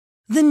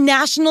The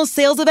national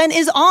sales event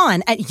is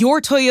on at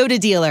your Toyota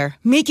dealer,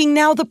 making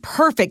now the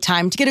perfect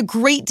time to get a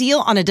great deal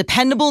on a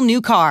dependable new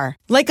car.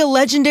 Like a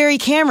legendary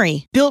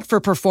Camry, built for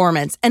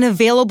performance and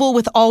available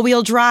with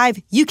all-wheel drive,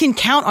 you can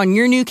count on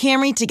your new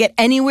Camry to get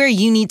anywhere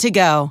you need to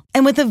go.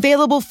 And with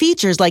available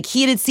features like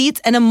heated seats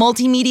and a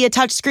multimedia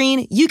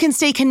touchscreen, you can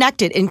stay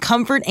connected in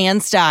comfort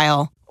and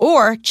style.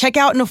 Or check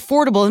out an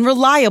affordable and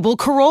reliable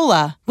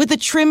Corolla with a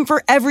trim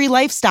for every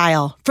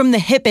lifestyle, from the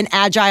hip and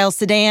agile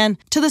sedan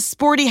to the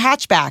sporty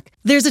hatchback.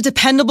 There's a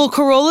dependable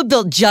Corolla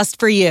built just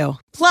for you.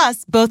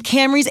 Plus, both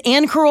Camrys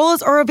and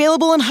Corollas are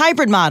available in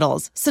hybrid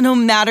models, so no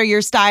matter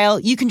your style,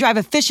 you can drive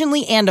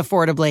efficiently and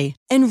affordably.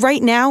 And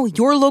right now,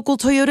 your local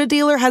Toyota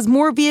dealer has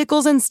more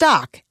vehicles in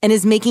stock and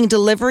is making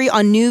delivery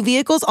on new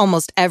vehicles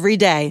almost every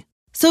day.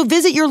 So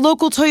visit your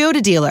local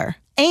Toyota dealer.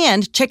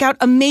 And check out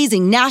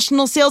amazing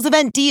national sales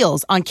event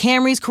deals on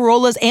Camrys,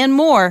 Corollas, and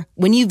more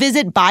when you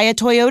visit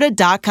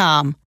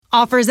buyatoyota.com.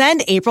 Offers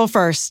end April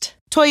 1st.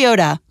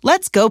 Toyota,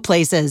 let's go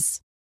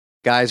places.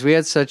 Guys, we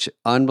had such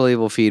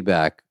unbelievable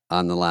feedback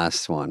on the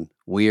last one.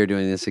 We are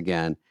doing this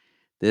again.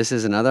 This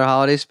is another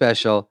holiday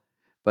special,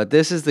 but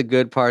this is the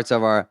good parts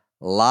of our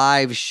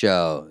live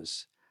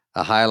shows,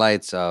 the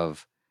highlights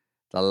of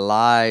the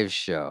live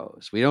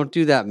shows. We don't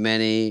do that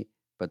many,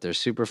 but they're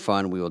super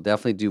fun. We will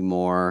definitely do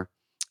more.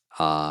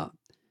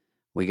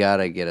 We got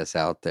to get us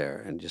out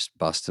there and just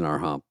busting our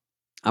hump.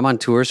 I'm on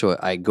tour, so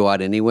I go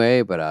out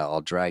anyway, but I'll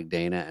drag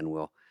Dana and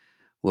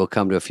we'll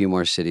come to a few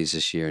more cities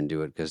this year and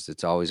do it because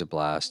it's always a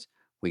blast.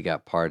 We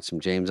got parts from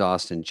James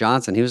Austin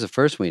Johnson. He was the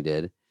first one we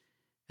did,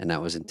 and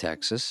that was in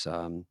Texas.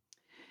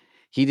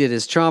 He did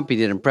his Trump. He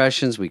did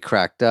impressions. We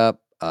cracked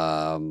up.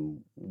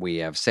 We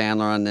have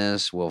Sandler on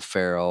this. Will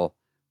Ferrell,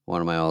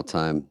 one of my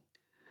all-time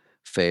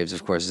faves.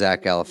 Of course,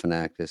 Zach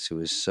Galifianakis, who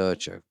is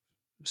such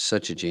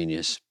a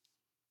genius.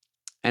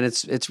 And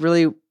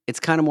it's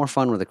kind of more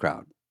fun with the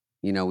crowd.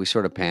 You know, we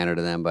sort of pander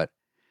to them, but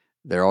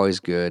they're always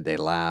good. They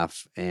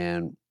laugh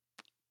and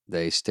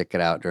they stick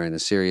it out during the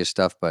serious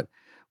stuff. But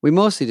we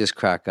mostly just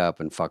crack up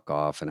and fuck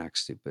off and act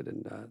stupid.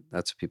 And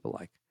that's what people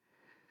like.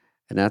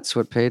 And that's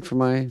what paid for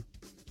my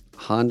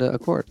Honda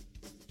Accord.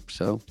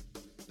 So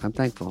I'm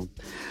thankful.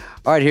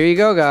 All right, here you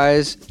go,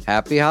 guys.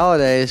 Happy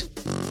holidays.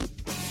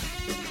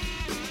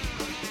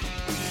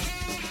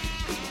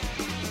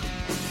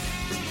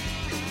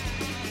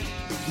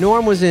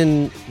 Norm was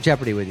in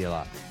Jeopardy with you a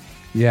lot.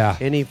 Yeah.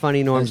 Any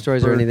funny Norm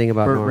stories or anything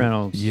about Burt Norm?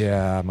 Reynolds.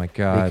 Yeah, my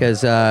God.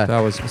 Because that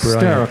was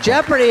brilliant.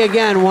 Jeopardy,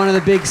 again, one of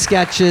the big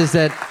sketches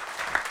that...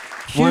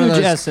 one of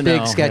Huge those SNL,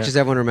 big sketches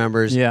everyone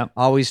remembers. Yeah.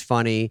 Always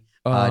funny.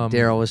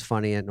 Daryl was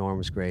funny and Norm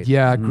was great.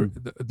 Yeah,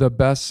 the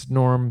best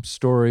Norm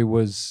story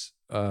was,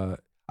 I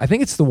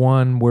think it's the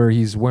one where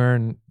he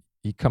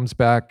comes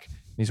back,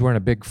 he's wearing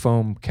a big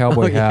foam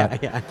cowboy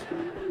hat. Yeah.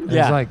 And he's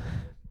like,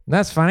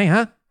 that's funny,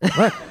 huh?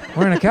 Look,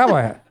 wearing a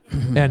cowboy hat.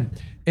 And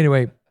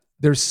anyway,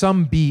 there's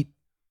some beat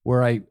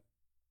where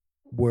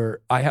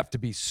I have to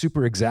be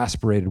super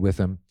exasperated with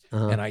him,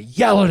 and I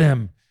yell at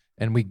him,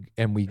 and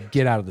we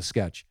get out of the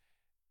sketch,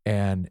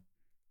 and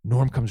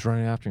Norm comes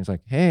running after, and he's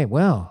like, "Hey,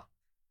 well,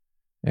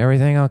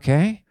 everything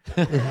okay?"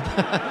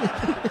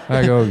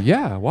 I go,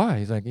 "Yeah, why?"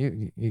 He's like,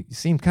 "You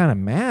seem kind of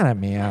mad at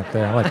me out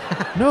there." I'm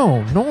like,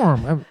 "No,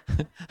 Norm,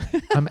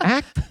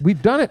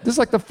 we've done it. This is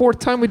like the fourth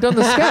time we've done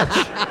the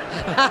sketch."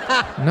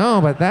 "No,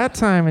 but that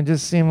time it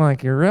just seemed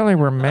like you really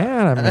were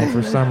mad at me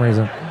for some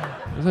reason."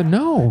 I said,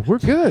 "No, we're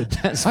good."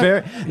 That's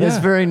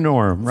very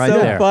Norm right So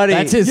there. funny.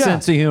 That's his Yeah.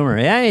 sense of humor.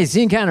 Yeah, he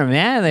seemed kind of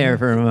mad there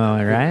for a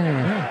moment,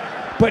 right?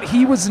 But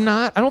he was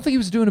not. I don't think he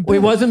was doing a bit. He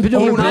wasn't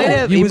doing a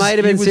bit. He might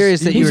have been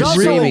serious that you were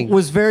screaming. He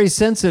was very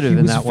sensitive He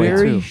in was that way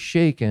very too.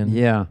 shaken.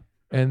 Yeah.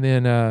 And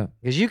then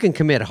Because you can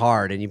commit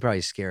hard and you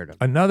probably scared him.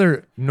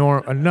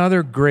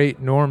 another great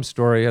Norm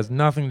story has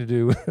nothing to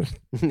do with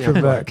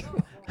Trebek.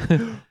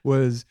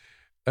 Was,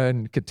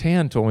 and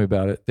Catan told me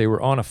about it. They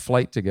were on a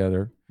flight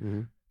together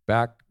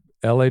back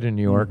LA to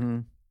New York.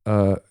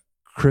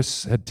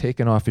 Chris had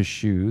taken off his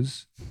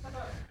shoes,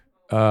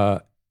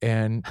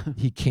 and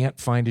he can't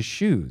find his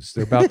shoes.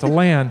 They're about to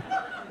land,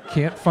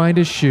 can't find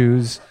his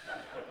shoes.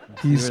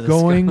 He's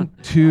going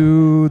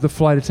to the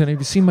flight attendant.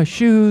 "Have you seen my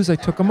shoes? I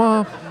took them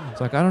off." It's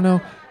like, "I don't know."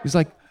 He's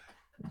like,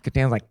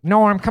 Catan's like,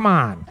 "Norm, come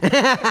on.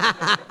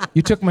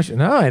 You took my shoes."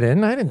 "No, I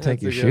didn't. I didn't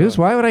take your shoes.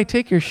 Why would I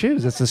take your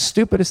shoes? It's the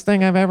stupidest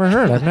thing I've ever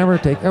heard.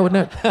 I would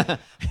never."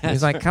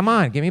 He's like, "Come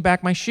on, give me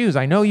back my shoes.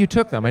 I know you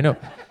took them. I know."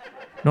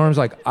 Norm's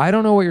like, "I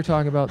don't know what you're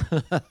talking about."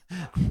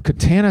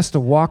 Catan has to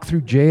walk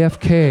through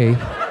JFK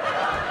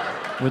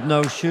With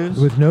no shoes?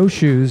 with no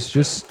shoes,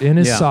 just in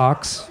his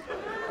socks.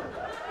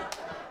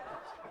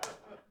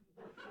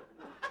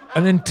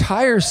 An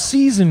entire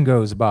season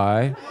goes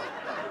by,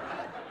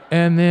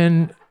 and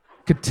then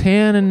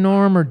Catan and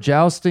Norm are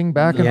jousting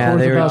back and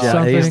forth about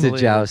something. They used to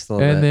joust a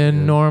little bit. And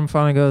then Norm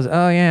finally goes,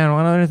 "Oh yeah, and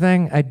one other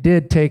thing, I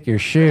did take your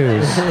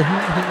shoes."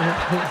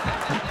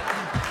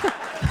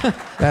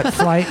 That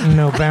flight in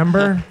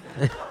November,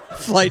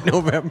 Flight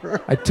November.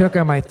 I took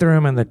them, I threw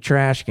them in the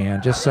trash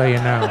can, just so you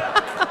know.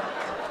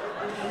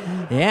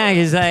 Yeah,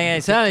 because I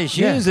saw his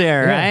shoes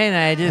there, yeah.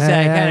 right? And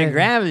I kind of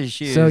grabbed his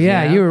shoes. So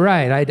yeah, you know? you were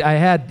right.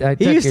 I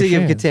He took used to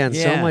your give shoes. Catan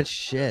so Yeah. much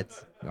shit.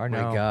 I Oh my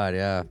know. God,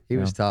 yeah. He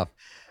was tough.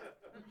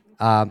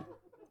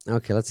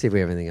 Okay, let's see if we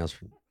have anything else.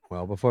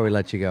 Well, before we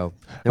let you go.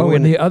 Then Oh, we're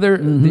and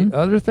gonna- the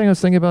other thing I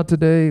was thinking about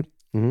today,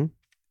 Mhm.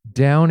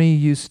 Downey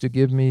used to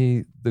give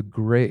me the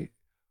great.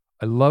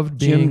 I loved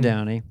being Jim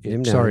Downey,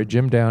 Jim Sorry, Downey.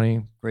 Jim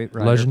Downey, great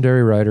writer.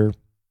 legendary writer,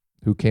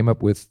 who came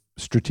up with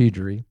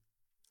strategery.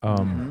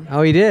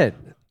 Oh, he did.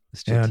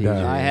 Strategic.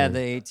 I had the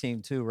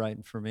 18-2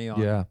 writing for me on,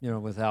 Yeah.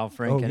 with Al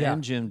Franken yeah.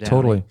 and Jim Downey.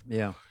 Totally.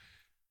 Yeah.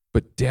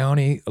 But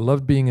Downey, I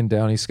loved being in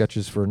Downey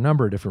sketches for a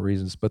number of different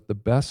reasons. But the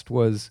best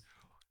was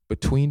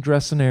between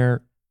Dress and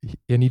Air,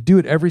 and he'd do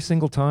it every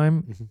single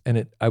time,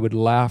 and I would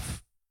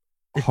laugh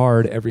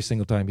hard every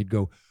single time. He'd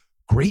go,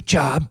 "Great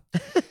job,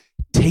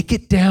 take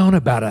it down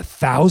about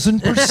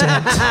 1,000%."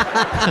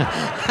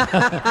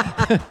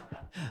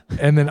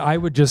 And then I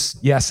would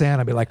just yes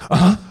and I'd be like,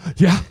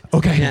 yeah,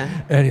 okay.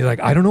 Yeah. And he's like,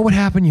 "I don't know what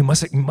happened. You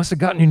must have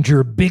gotten into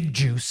your big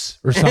juice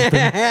or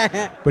something."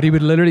 But he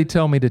would literally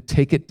tell me to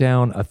take it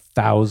down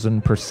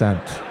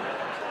 1,000%.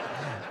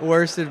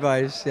 Worst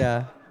advice,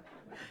 yeah.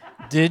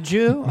 Did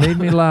you? Made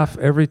me laugh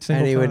every single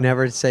And he time. would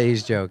never say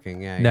he's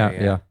joking. Yeah, No,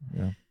 yeah.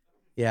 yeah.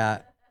 Yeah.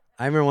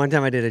 I remember one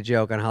time I did a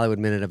joke on Hollywood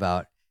Minute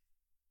about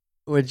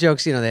with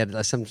jokes, they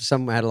had some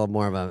had a little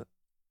more of a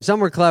some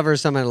were clever,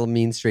 some had a little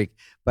mean streak,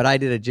 but I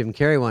did a Jim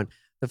Carrey one.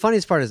 The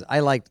funniest part is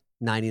I liked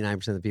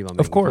 99% of the people I'm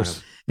making Of course.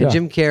 fun of. And Yeah.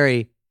 Jim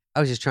Carrey, I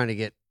was just trying to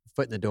get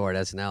foot in the door at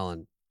SNL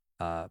and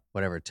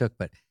whatever it took,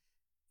 but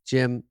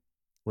Jim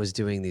was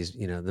doing these,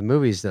 the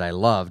movies that I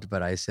loved,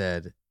 but I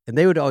said, and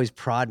they would always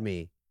prod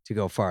me to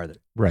go farther.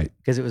 Right.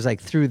 Because it was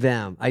like through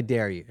them, I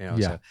dare you. Yeah.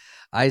 So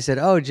I said,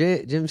 "Oh,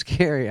 Jim's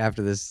Carrey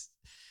after this,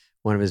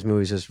 one of his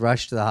movies was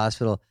rushed to the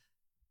hospital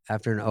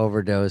after an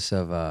overdose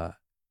of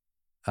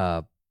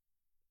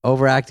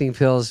overacting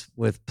pills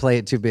with Play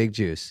It Too Big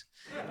juice,"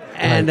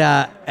 and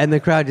the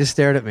crowd just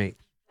stared at me,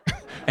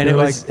 and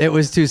They're it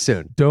was too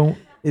soon. Don't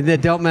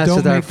Don't mess don't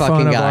with our make fun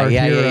fucking of guy. our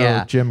Yeah, hero, yeah,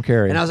 yeah. Jim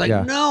Carrey. And I was like,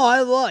 Yeah. "No,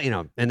 I love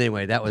And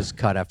anyway, that was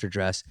cut after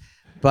Dress,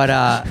 but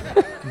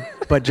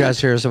but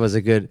Dress Rehearsal was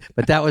a good.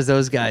 But that was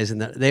those guys,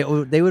 and they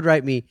would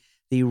write me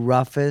the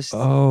roughest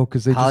Oh,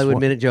 because they Hollywood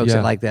just Minute jokes yeah.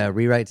 at like the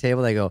rewrite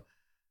table. They go,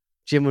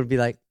 Jim would be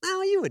like,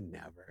 "No, you would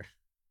never."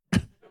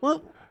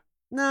 "Well,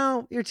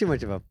 no, you're too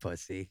much of a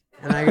pussy."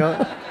 And I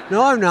go,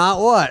 "No, I'm not.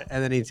 What?"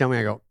 And then he'd tell me,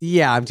 I go,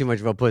 "Yeah, I'm too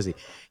much of a pussy."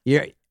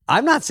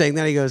 I'm not saying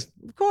that. He goes,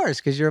 "Of course,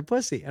 because you're a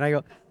pussy." And I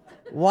go,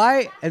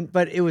 "Why?"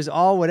 But it was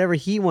all whatever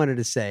he wanted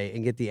to say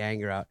and get the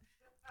anger out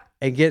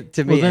and get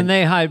to me. Well, then and-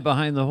 they hide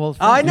behind the whole thing.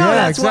 Oh, I know.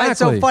 Yeah, That's why it's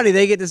so exactly. funny.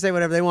 They get to say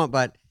whatever they want,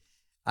 but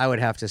I would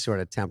have to sort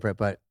of temper it.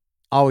 But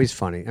always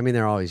funny. I mean,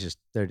 they're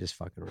just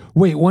fucking around.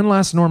 Wait, one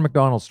last Norm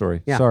Macdonald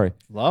story. Yeah. Sorry.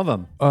 Love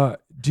them.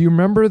 Do you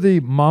remember the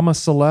Mama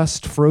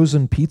Celeste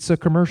frozen pizza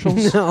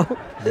commercials? No,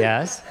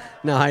 Yes.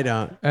 no, I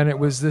don't. And it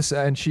was this,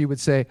 and she would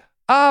say,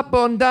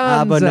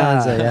 "Abundanza,"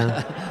 Abundanza,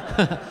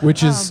 yeah.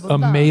 which is a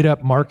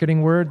made-up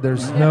marketing word.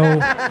 There's no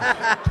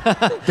I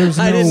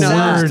didn't know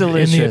that. word in the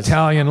Delicious.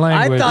 Italian I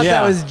language. thought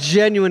Yeah. that was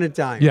genuine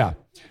Italian. Yeah.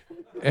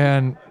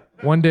 And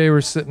one day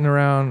we're sitting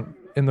around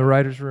in the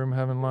writer's room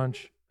having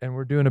lunch, and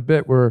we're doing a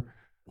bit where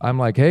I'm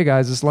like, "Hey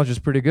guys, this lunch is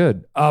pretty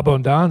good.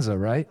 Abundanza,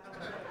 right?"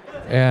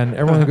 And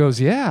everyone goes,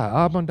 "Yeah,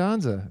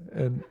 abundanza."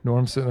 And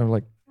Norm's sitting there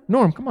like,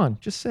 "Norm, come on,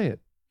 just say it.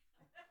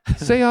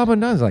 Say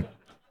abundanza." Like,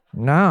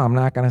 "No, I'm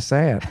not going to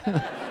say it."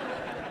 I'm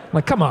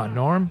like, "Come on,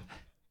 Norm.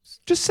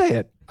 Just say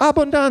it.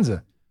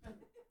 Abundanza."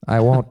 "I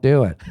won't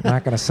do it. I'm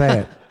not going to say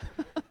it."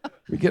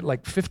 We get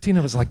like 15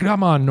 of us like,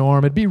 "Come on,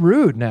 Norm. It'd be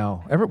rude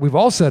now. We've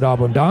all said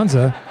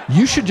abundanza.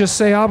 You should just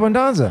say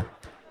abundanza."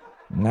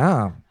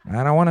 "No,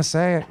 I don't want to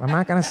say it. I'm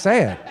not going to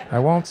say it. I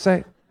won't say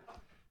it."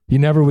 He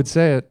never would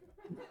say it.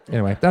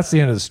 Anyway, that's the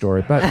end of the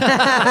story. But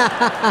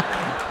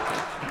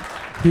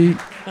he,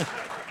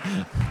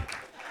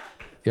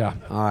 yeah.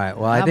 All right.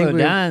 Well, I think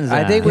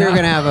Abundanza. we were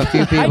going to have a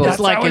few people just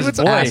like his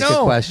ask voice.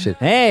 a question.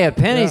 Hey, a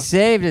penny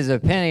saved is a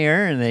penny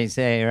earned, they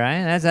say,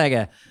 right? That's like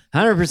a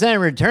 100%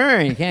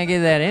 return. You can't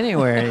get that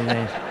anywhere.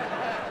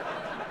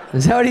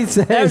 Is that what he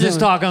said? I was just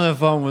talking on the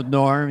phone with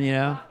Norm,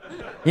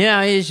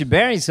 you should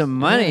bury some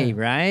money,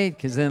 right?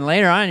 Because then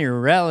later on, your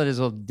relatives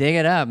will dig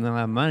it up and they'll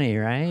have money,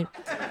 right?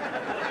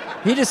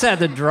 He just had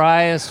the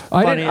driest,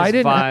 funniest I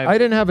vibe.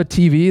 didn't have a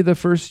TV the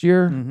first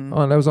year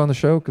I was on the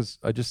show because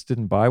I just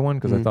didn't buy one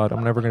because I thought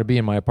I'm never going to be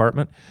in my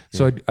apartment.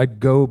 So I'd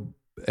go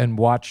and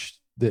watch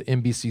the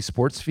NBC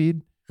sports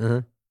feed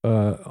on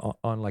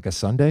like a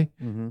Sunday.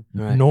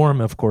 Right.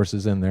 Norm, of course,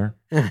 is in there.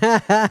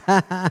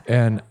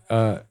 And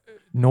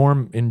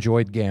Norm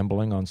enjoyed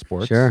gambling on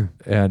sports. Sure.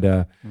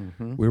 And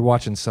we were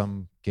watching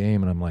some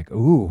game and I'm like,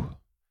 "Ooh,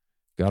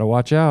 got to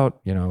watch out.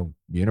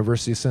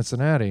 University of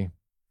Cincinnati.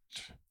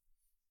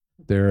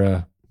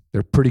 They're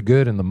pretty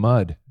good in the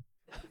mud."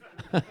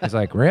 He's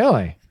like,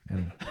 "Really?"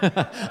 And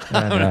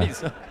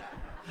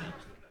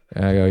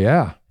I go,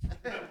 "Yeah.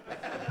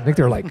 I think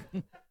they're like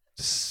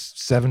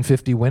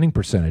 750 winning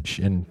percentage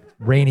in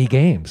rainy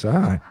games."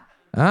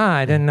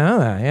 I didn't know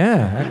that.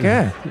 Yeah,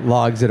 okay.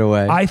 Logs it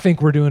away. I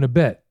think we're doing a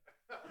bit.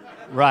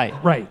 Right.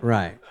 Right.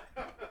 Right.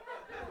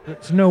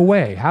 There's no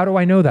way. How do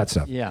I know that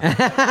stuff? Yeah.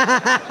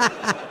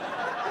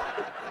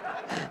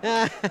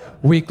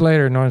 Week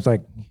later, Norm's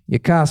like, you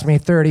cost me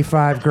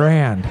 35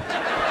 grand.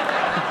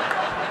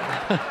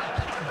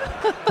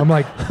 I'm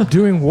like,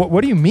 doing what?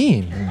 What do you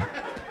mean?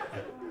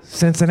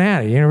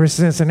 Cincinnati,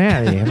 University of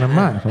Cincinnati in a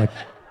month. I'm like,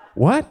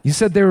 what? You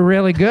said they were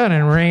really good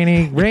and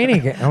rainy.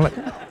 I'm like,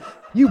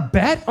 you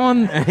bet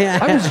on,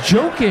 I was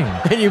joking.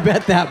 And you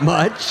bet that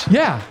much?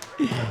 Yeah.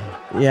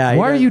 Yeah.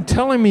 Why are you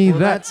telling me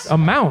that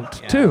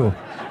amount too?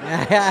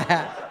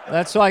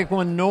 That's like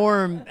when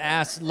Norm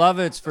asked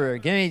Lovitz for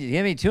give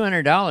me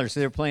 $200. So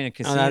they're playing a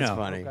casino. Oh, that's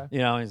funny. Okay. You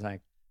know, he's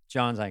like,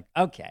 John's like,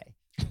 okay.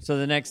 So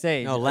the next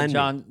day, lend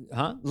John,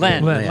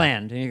 lend.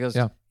 And he goes,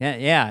 Yeah.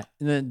 yeah.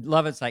 And then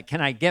Lovett's like, can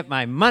I get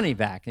my money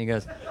back? And he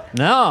goes,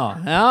 no,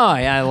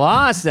 I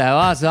lost it. I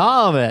lost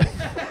all of it.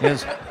 He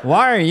goes,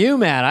 why are you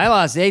mad? I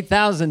lost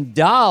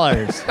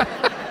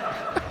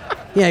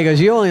 $8,000. Yeah, he goes,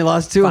 you only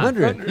lost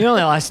 200. You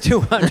only lost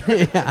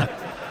 200. Yeah.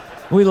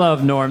 We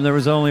love Norm. There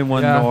was only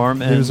one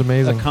Norm. And he was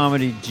amazing. A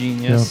comedy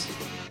genius. Yeah.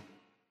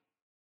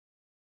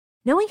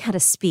 Knowing how to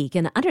speak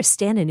and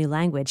understand a new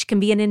language can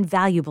be an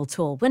invaluable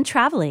tool when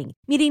traveling,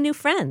 meeting new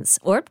friends,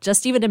 or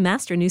just even to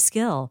master a new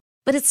skill.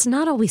 But it's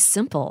not always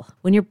simple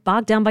when you're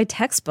bogged down by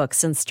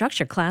textbooks and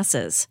structured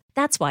classes.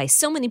 That's why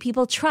so many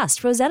people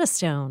trust Rosetta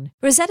Stone.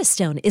 Rosetta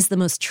Stone is the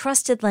most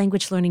trusted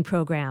language learning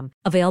program,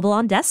 available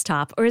on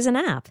desktop or as an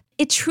app.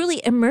 It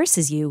truly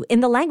immerses you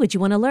in the language you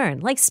want to learn,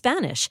 like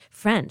Spanish,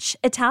 French,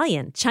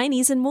 Italian,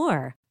 Chinese, and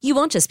more. You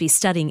won't just be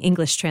studying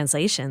English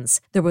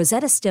translations. The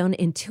Rosetta Stone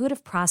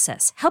intuitive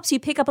process helps you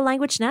pick up a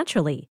language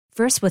naturally,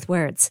 first with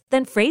words,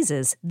 then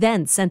phrases,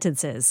 then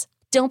sentences.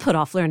 Don't put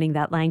off learning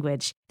that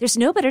language. There's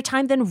no better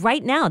time than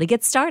right now to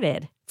get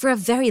started. For a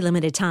very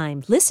limited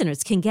time,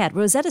 listeners can get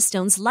Rosetta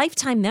Stone's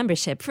lifetime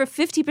membership for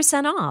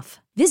 50% off.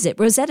 Visit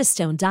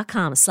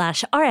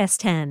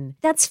rosettastone.com/rs10.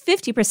 That's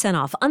 50%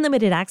 off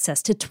unlimited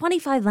access to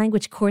 25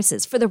 language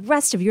courses for the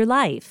rest of your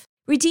life.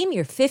 Redeem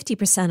your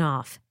 50%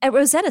 off at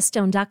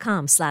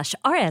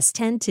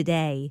rosettastone.com/rs10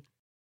 today.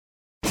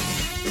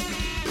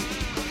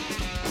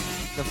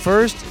 The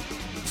first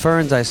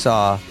ferns I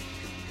saw,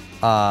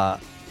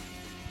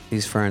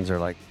 these ferns are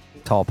like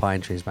tall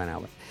pine trees by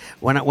now.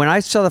 But when I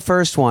saw the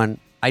first one,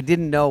 I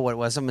didn't know what it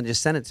was. Someone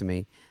just sent it to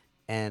me,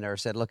 or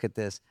said, "Look at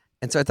this."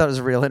 And so I thought it was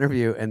a real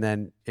interview. And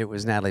then it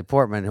was Natalie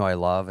Portman, who I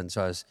love, and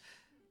so I was,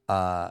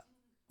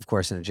 of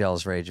course, in a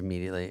jealous rage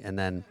immediately. And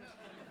then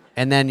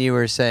you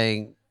were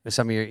saying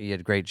some of you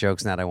had great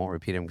jokes. Now I won't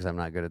repeat them because I'm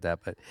not good at that.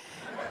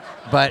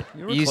 But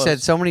you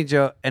said so many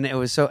jokes, and it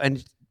was so.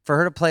 And for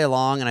her to play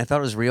along, and I thought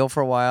it was real for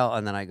a while,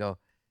 and then I go,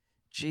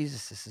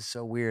 Jesus, this is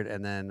so weird.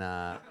 And then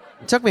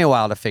it took me a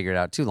while to figure it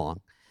out, too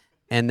long.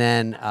 And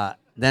then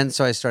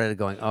so I started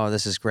going, oh,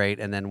 this is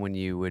great. And then when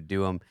you would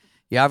do them,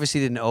 you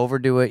obviously didn't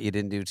overdo it. You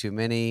didn't do too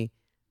many.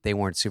 They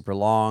weren't super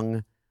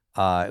long.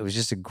 It was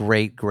just a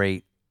great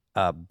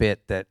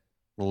bit that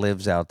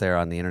lives out there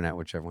on the internet,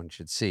 which everyone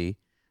should see.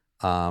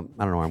 I don't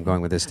know where I'm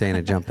going with this.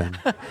 Dana, jump in.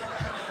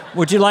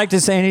 Would you like to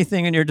say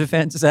anything in your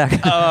defense, Zach?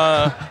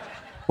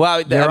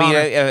 Well,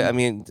 I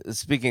mean,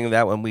 speaking of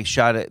that one, we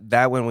shot it.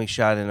 That one we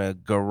shot in a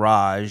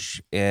garage,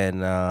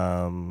 and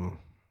I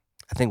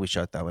think we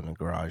shot that one in a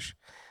garage,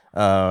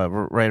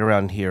 right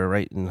around here,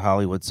 right in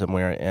Hollywood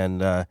somewhere.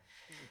 And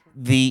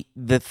the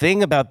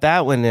thing about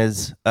that one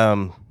is,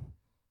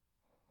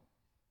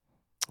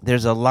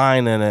 there's a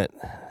line in it,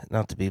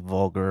 not to be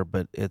vulgar,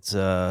 but it's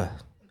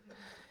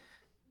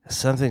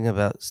something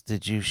about,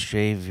 did you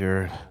shave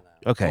your?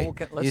 Okay,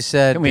 You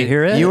said Can we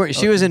hear it?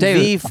 She was in David.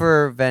 V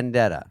for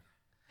Vendetta.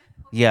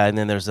 yeah, and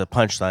then there's a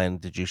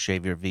punchline. Did you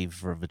shave your V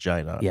for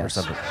vagina or Yes.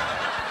 something?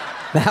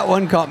 That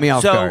one caught me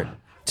off guard.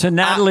 To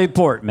Natalie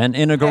Portman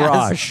in a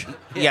garage.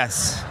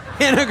 Yes.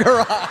 In a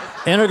garage.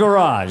 In a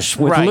garage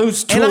with Right.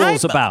 loose And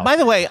tools about. By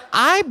the way,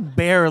 I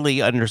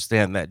barely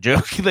understand that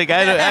joke. Like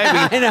I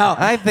mean, I know.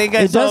 I think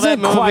I It saw that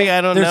doesn't movie. quite-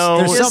 I don't there's- know.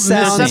 there's something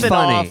It sounds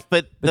funny. off,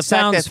 but the fact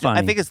sounds that funny.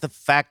 I think it's the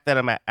fact that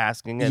I'm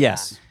asking it.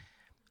 Yes.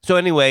 So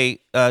anyway,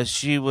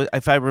 she was,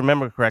 if I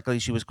remember correctly,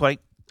 she was quite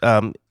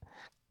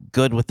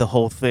good with the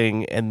whole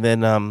thing, and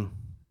then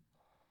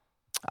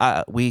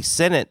we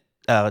sent it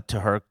to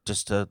her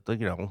just to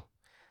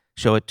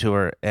show it to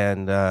her,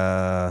 and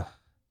I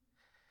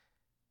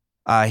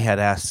had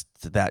asked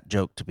that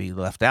joke to be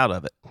left out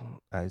of it.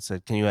 I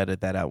said, "Can you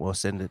edit that out? We'll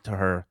send it to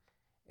her,"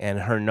 and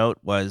her note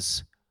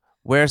was,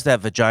 "Where's that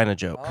vagina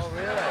joke?" Oh,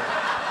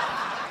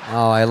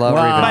 I love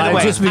Wow. reading. By the I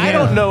way, just I began-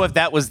 don't know if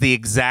that was the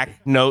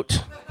exact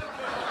note.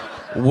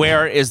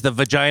 Where is the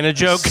vagina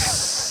joke?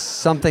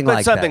 Something But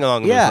like something that.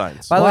 along those Yeah.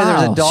 lines. By the way,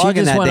 there's Wow. a dog She in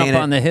just that. went up Dana.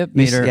 on the hip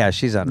You s- meter. Yeah,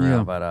 she's unreal.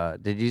 Yeah.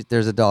 But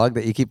there's a dog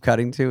that you keep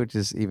cutting to, which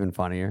is even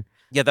funnier.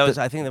 Yeah, that was.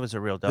 I think that was a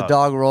real dog. The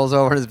dog rolls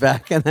over his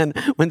back, and then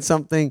when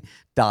something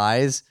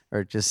dies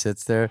or it just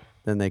sits there,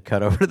 then they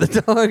cut over to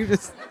the dog.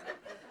 Just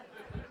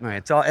all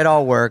right, it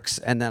all works.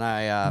 And then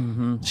I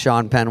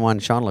Sean Penn one.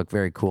 Sean looked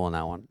very cool in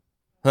that one.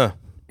 Huh.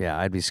 Yeah,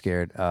 I'd be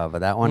scared of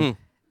that one.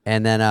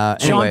 And then Sean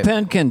anyway,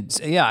 Penn can.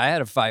 Yeah, I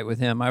had a fight with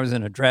him. I was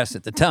in a dress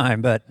at the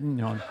time, but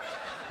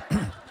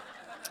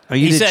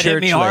he said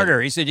hit me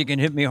harder. He said you can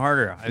hit me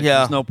harder.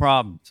 There's no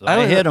problem. So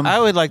I hit him. I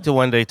would like to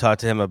one day talk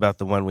to him about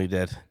the one we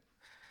did.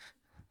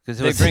 Did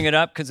they bring it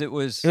up because it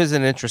was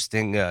an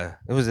interesting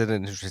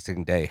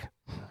day.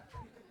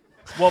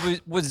 Well,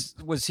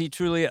 was he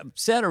truly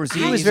upset, or was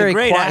he? He was he's very a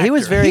great quiet. actor. He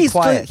was very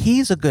quiet.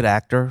 He's a good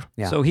actor.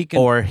 Yeah. So he can.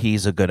 Or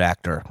he's a good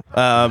actor.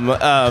 And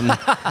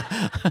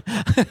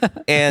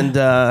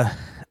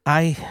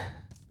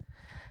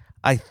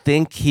I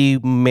think he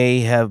may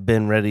have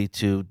been ready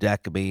to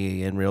deck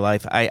me in real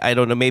life. I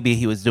don't know. Maybe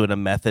he was doing a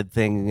method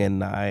thing,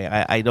 and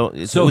I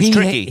don't. So it was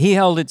tricky. He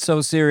held it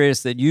so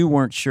serious that you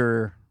weren't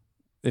sure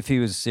if he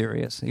was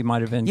serious. He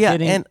might have been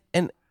kidding.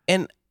 and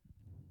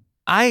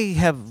I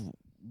have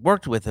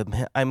worked with him.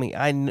 I mean,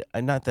 I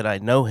not that I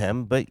know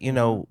him, but you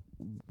know,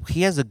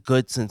 he has a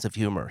good sense of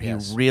humor.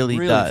 Yes. He really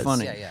does.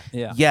 Funny.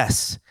 Yeah.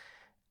 Yes.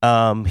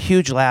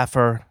 Huge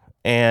laugher,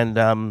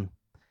 and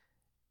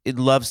it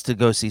loves to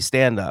go see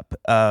stand up.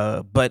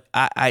 But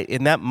I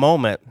in that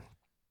moment,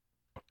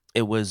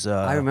 it was.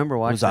 I remember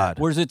watching it was odd.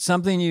 Was it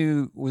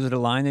something was it a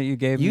line that you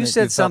gave him? You that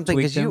said felt something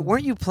because tweaked him?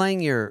 weren't you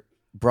playing your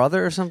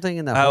brother or something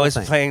in that I whole was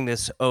thing? playing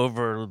this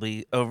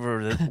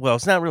well,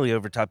 it's not really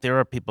over top. There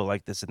are people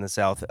like this in the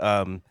South.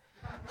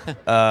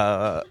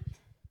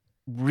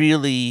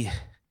 Really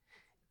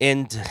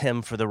into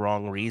him for the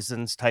wrong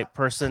reasons type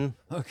person.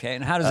 Okay,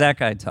 and how does that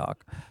guy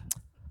talk?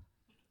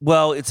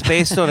 Well, it's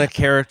based on a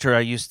character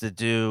I used to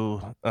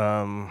do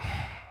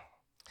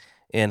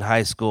in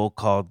high school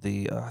called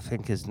I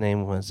think his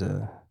name was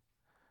the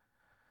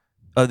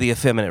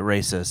effeminate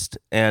racist.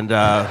 And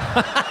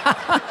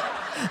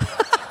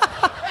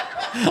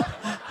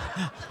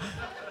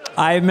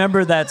I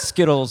remember that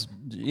Skittles.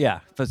 Yeah,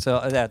 but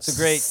so that's a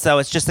great. So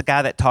it's just a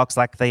guy that talks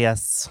like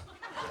this.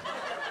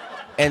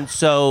 And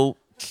so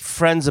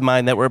friends of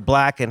mine that were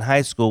black in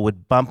high school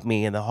would bump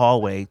me in the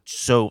hallway,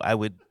 so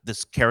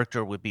this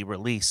character would be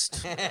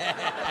released.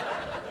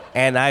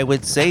 And I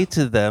would say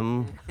to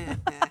them,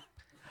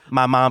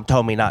 my mom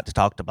told me not to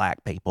talk to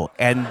black people.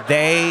 And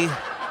they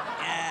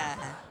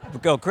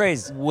Go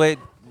crazy. would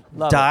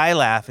die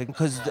laughing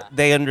because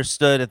they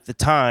understood at the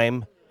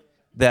time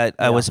that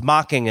I was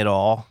mocking it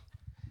all.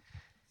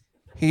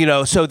 You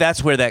know, so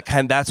that's where that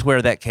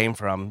came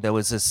from. That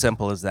was as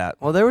simple as that.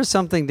 Well, there was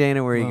something,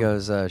 Dana, where he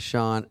goes,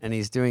 Sean, and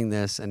he's doing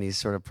this, and he's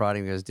sort of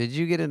prodding. He goes,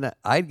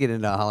 I'd get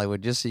into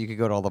Hollywood just so you could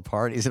go to all the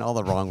parties and all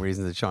the wrong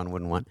reasons that Sean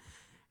wouldn't want.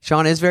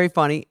 Sean is very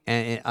funny,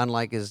 and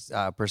unlike his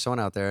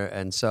persona out there,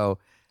 and so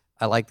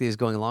I like that he's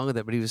going along with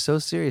it, but he was so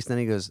serious. Then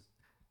he goes,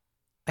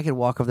 I could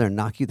walk over there and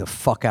knock you the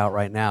fuck out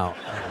right now.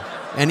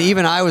 And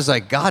even I was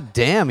like, God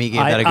damn, he gave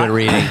that a good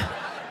reading.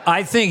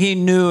 I think he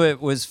knew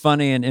it was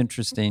funny and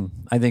interesting.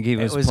 I think he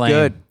was playing.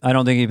 Good. I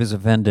don't think he was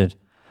offended.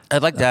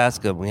 I'd like to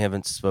ask him. We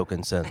haven't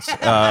spoken since.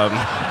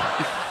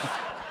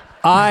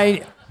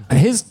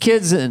 His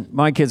kids and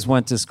my kids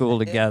went to school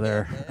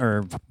together,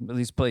 or at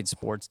least played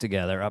sports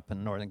together up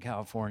in Northern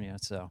California.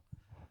 So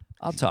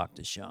I'll talk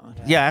to Sean.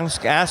 Yeah,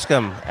 ask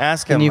him.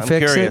 Ask him. Can you I'm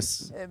fix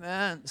curious. Hey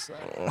man,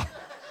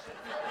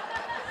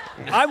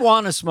 I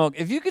want to smoke.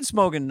 If you could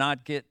smoke and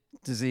not get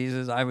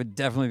diseases, I would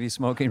definitely be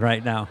smoking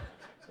right now.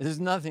 There's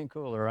nothing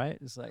cooler, right?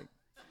 It's like,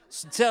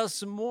 tell us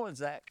some more,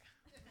 Zach.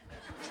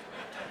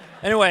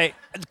 Anyway,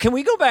 can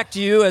we go back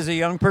to you as a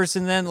young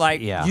person then? Like,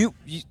 you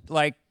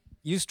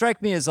strike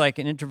me as like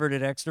an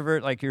introverted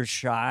extrovert. Like you're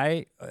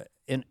shy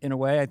in a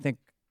way. I think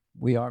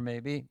we are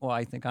maybe. Well,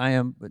 I think I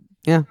am. But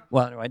Yeah.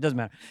 Well, anyway, it doesn't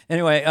matter.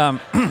 Anyway,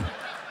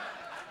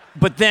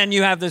 but then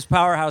you have this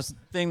powerhouse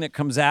thing that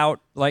comes out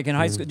like in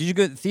high school. Did you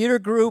go to the theater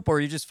group, or are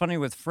you just funny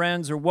with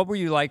friends, or what were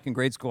you like in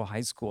grade school,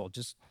 high school?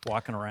 Just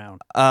walking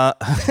around.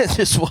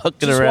 Just walking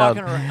Just around.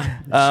 walking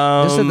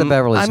around. Just at the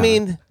Beverly I Center.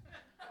 mean,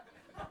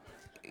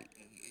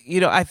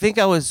 I think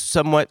I was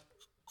somewhat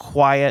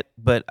quiet,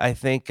 but I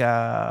think,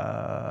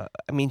 humor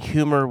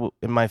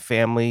in my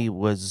family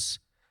was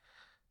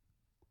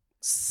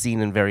seen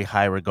in very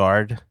high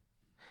regard.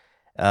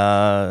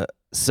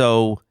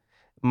 So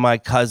my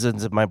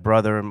cousins and my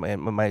brother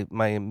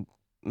and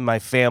my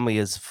family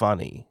is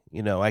funny.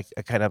 I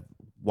kind of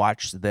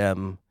watched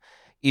them,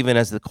 even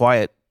as the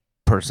quiet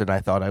person I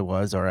thought I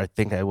was, or I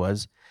think I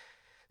was.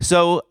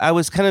 So I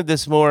was kind of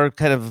this more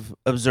kind of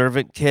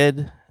observant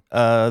kid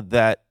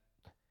that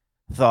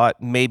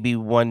thought maybe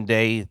one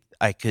day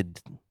I could,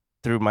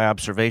 through my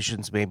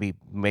observations, maybe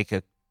make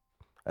a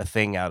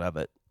thing out of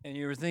it. And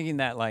you were thinking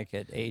that like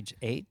at age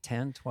 8,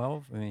 10,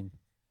 12? I mean,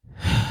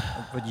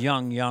 but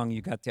young,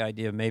 you got the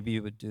idea maybe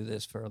you would do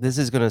this for a This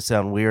is going to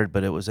sound weird,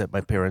 but it was at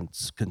my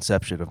parents'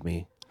 conception of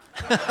me.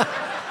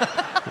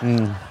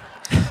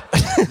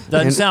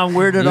 Doesn't sound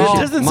weird at all.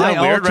 doesn't My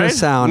sound weird, right?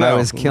 ultrasound, No. I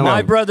was killing.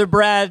 My brother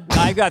Brad,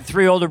 I got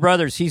 3 older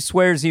brothers. He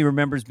swears he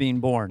remembers being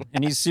born,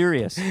 and he's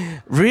serious.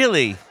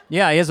 Really?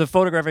 Yeah, he has a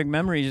photographic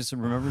memory. He just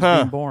remembers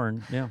being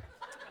born. Yeah,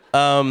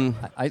 Um,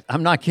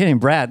 I'm not kidding,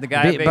 Brad. The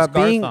guy I based But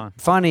being Garth on.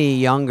 funny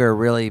younger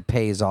really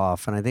pays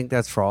off, and I think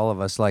that's for all of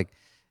us. Like,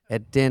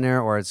 at dinner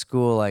or at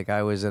school, like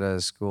I was at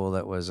a school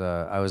that was,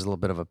 I was a little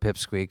bit of a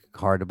pipsqueak,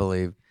 hard to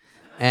believe,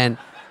 and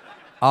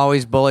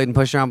always bullied and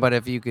pushed around. But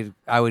if you could,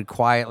 I would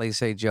quietly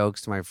say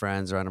jokes to my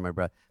friends or under my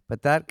breath.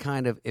 But that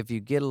kind of, if you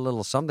get a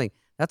little something,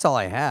 that's all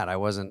I had. I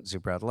wasn't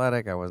super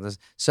athletic. I wasn't this.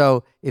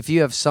 So if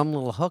you have some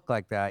little hook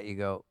like that, you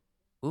go,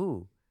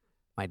 ooh,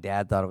 my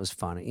dad thought it was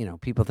funny. You know,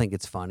 people think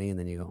it's funny, and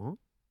then you go, oh,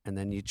 and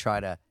then you try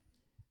to.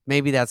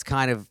 Maybe that's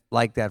kind of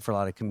like that for a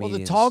lot of comedians. Well,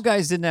 the tall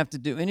guys didn't have to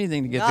do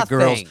anything to get Nothing.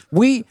 the girls.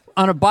 We,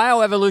 on a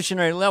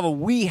bioevolutionary level,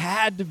 we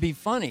had to be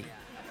funny.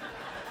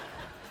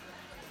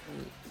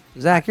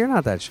 Zach, you're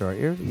not that short.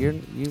 You.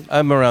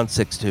 I'm around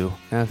 6'2".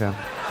 Okay.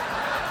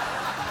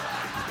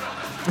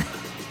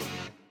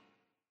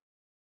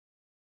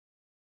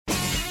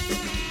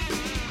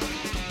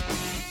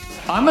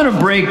 I'm going to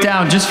break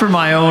down, just for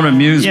my own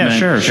amusement.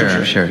 Yeah, sure.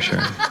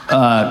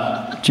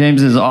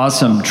 James's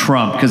awesome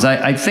Trump, because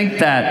I think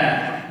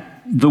that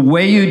the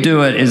way you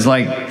do it is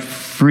like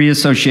free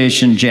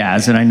association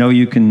jazz, and I know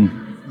you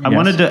can. I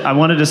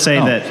wanted to say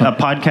that a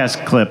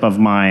podcast clip of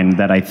mine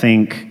that I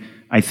think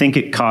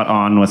it caught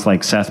on with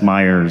like Seth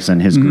Meyers and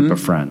his group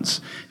of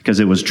friends, because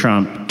it was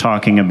Trump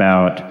talking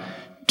about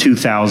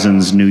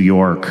 2000s New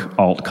York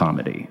alt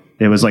comedy.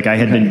 It was like I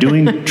had been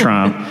doing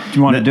Trump. Do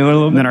you want to do it a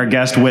little bit? Then our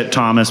guest, Whit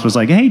Thomas, was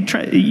like, hey,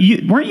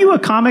 weren't you a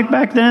comic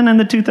back then in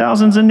the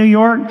 2000s in New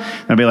York?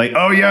 And I'd be like,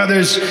 oh, yeah,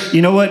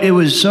 you know what? It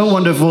was so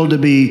wonderful to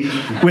be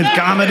with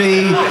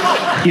comedy.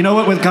 You know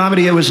what? With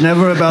comedy, it was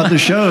never about the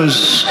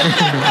shows.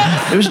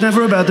 It was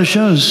never about the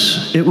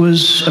shows. It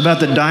was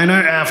about the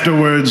diner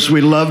afterwards. We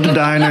loved the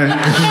diner.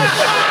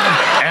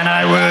 And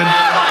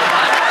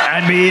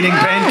I'd be eating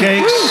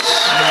pancakes.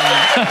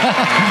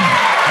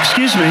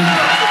 Excuse me.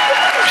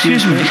 Oh,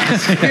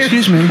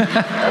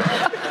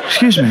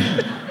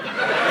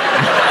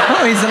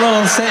 he's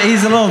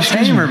a little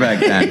tamer back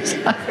then.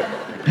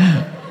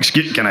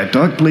 Can I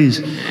talk, please?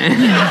 She's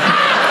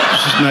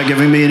not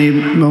giving me any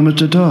moment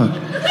to talk.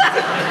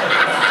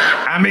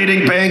 I'm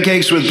eating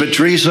pancakes with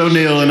Patrice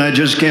O'Neill, and I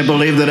just can't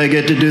believe that I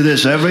get to do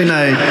this every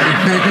night.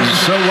 This is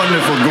so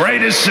wonderful.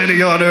 Greatest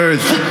city on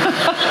earth.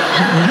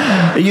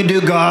 You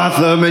do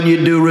Gotham, and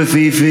you do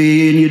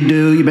Rafifi,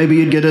 and maybe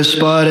you'd get a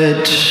spot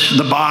at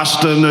the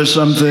Boston or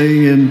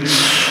something, and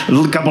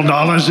a couple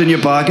dollars in your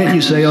pocket, and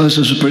you say, oh, this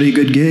is a pretty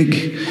good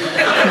gig.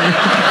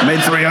 Made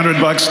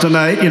 $300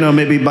 tonight,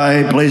 maybe buy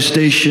a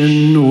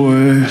PlayStation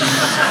or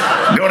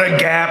go to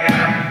Gap.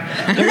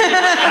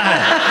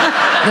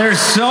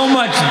 There's so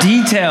much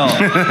detail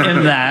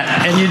in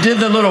that, and you did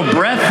the little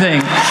breath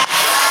thing,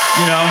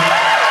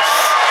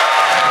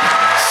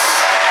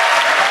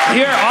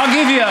 Here, I'll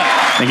give you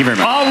Thank you very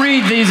much. I'll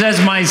read these as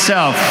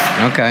myself.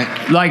 Okay.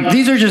 Like,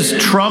 these are just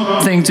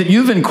Trump things that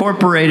you've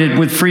incorporated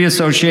with free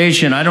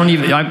association. I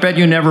bet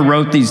you never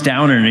wrote these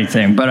down or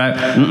anything, but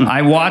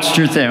I watched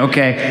your thing.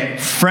 Okay.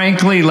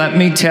 Frankly, let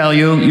me tell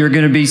you, you're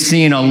going to be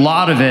seeing a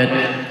lot of it.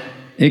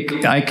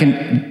 I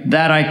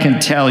can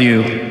tell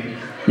you.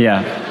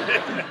 Yeah.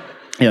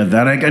 Yeah,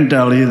 that I can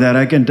tell you.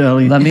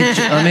 Let me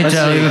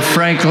tell you,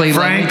 frankly.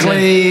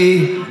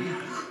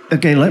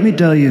 Okay, let me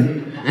tell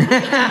you. You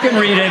can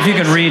read it if you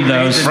can read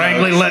those.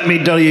 Frankly, let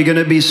me tell you, you're going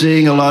to be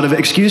seeing a lot of.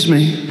 Excuse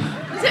me.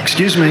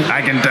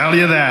 I can tell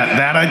you that.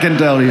 That I can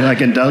tell you. I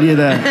can tell you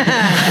that.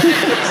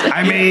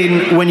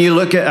 when you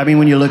look at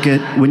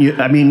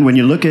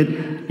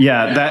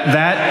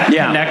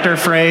connector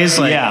phrase.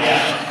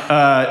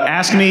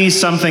 Ask me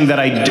something that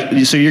I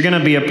do. So you're going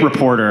to be a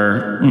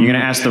reporter. You're going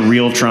to ask the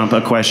real Trump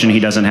a question he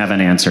doesn't have an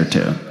answer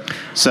to.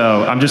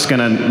 So I'm just going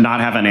to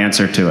not have an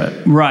answer to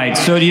it. Right.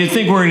 So do you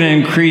think we're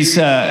going to increase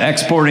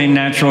exporting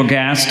natural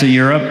gas to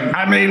Europe?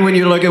 When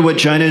you look at what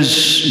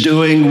China's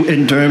doing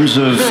in terms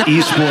of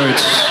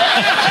esports,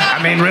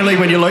 really,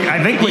 when you look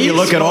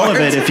at all of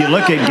it, if you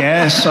look at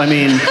gas,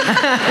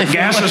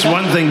 gas is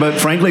one thing, but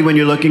frankly, when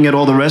you're looking at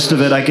all the rest of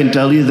it, I can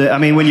tell you that,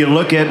 when you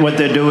look at what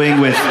they're doing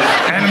with,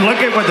 and look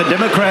at what the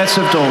Democrats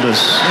have told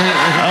us.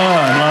 Oh,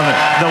 I love it.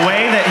 The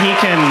way that he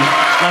can,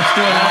 let's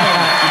do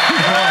another.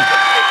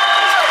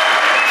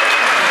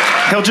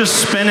 He'll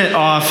just spin it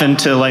off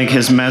into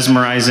his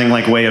mesmerizing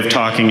way of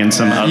talking in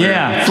some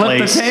other flip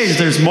place. the page.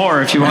 There's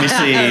more if you want to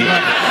see.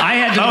 I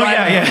had to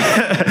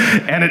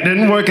and it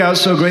didn't work out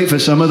so great for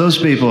some of those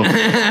people. And it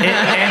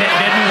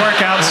didn't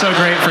work out so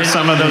great for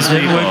some of those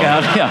people.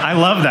 I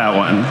love that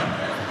one.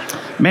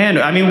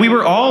 Man, we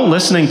were all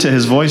listening to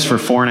his voice for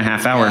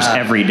 4.5 hours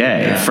every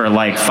day for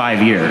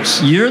 5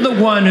 years. You're the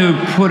one who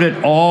put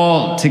it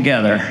all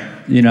together,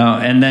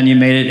 and then you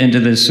made it into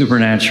this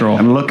supernatural.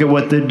 And look at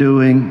what they're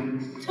doing.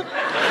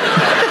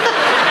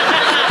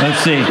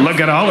 Let's see.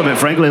 Look at all of it.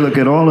 Frankly, look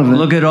at all of it.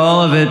 Look at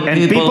all of it.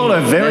 And people are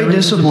very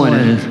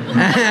disappointed.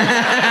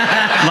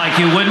 Like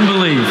you wouldn't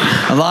believe.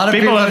 A lot of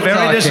people are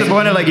very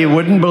disappointed, like you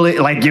wouldn't believe.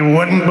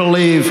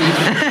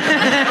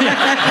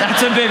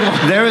 That's a big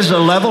one. There is a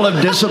level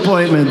of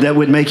disappointment that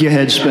would make your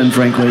head spin,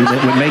 frankly.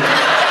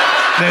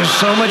 There's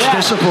so much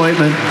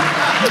disappointment.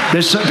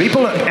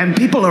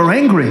 People are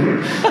angry.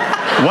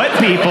 What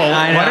people?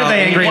 What are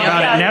they angry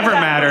about? It never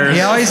matters.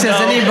 He always says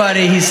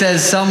anybody. He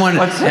says someone,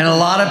 and a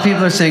lot of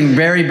people are saying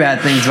very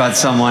bad things about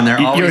someone.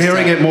 You're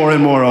hearing it more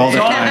and more all the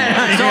time.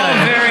 It's all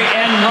very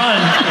end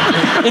run.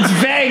 It's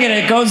vague and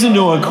it goes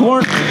into a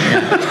corner.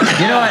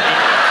 You know what?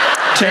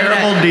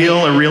 Terrible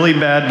deal, a really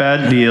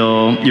bad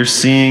deal. You're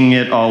seeing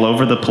it all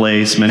over the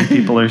place. Many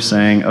people are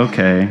saying,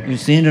 okay. You're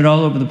seeing it all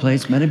over the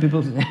place. Many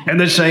people say. And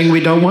they're saying we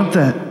don't want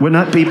that. We're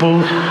not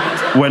people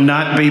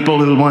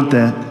who want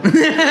that.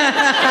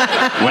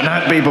 We're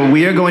not people.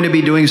 We are going to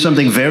be doing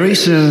something very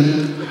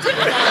soon.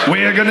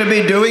 We are going to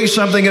be doing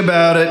something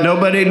about it.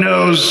 Nobody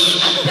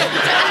knows.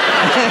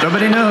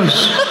 Nobody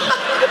knows.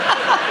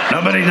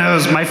 Nobody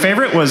knows. My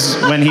favorite was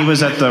when he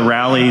was at the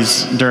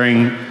rallies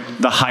during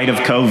the height of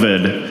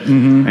COVID.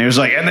 Mm-hmm. And he was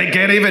like, and they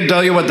can't even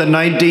tell you what the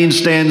 19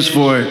 stands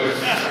for.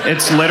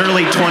 It's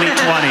literally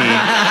 2020.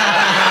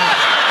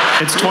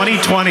 It's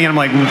 2020, and I'm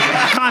like,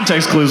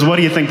 context clues, what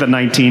do you think the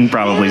 19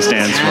 probably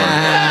stands for?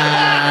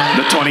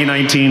 The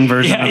 2019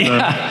 version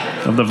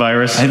of the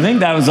virus? I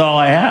think that was all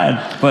I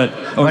had, but...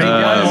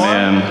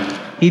 man.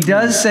 He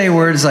does say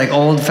words like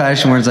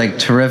old-fashioned words like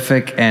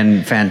terrific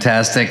and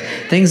fantastic.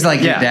 Things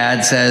like your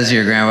dad says,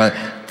 your grandmother,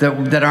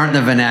 that aren't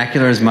the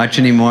vernacular as much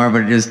anymore,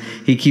 but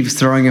he keeps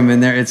throwing them in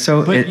there. It's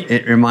so,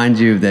 it reminds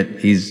you that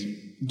he's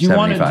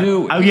 75.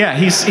 Oh yeah,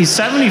 he's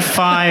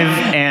 75,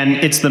 and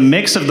it's the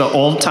mix of the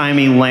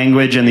old-timey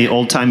language and the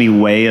old-timey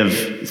way of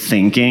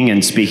thinking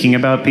and speaking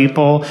about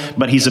people,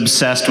 but he's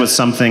obsessed with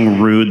something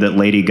rude that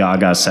Lady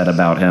Gaga said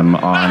about him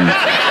on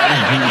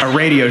a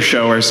radio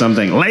show or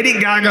something. Lady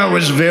Gaga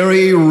was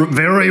very,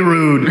 very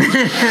rude.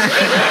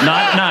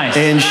 Not nice.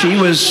 And she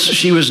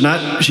was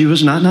not nice. She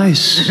was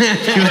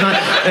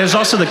not. There's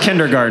also the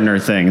kindergartner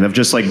thing of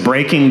just like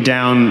breaking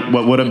down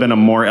what would have been a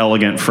more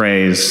elegant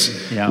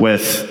phrase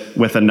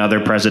with another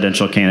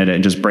presidential candidate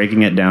and just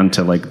breaking it down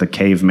to like the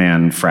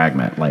caveman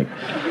fragment, like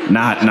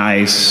not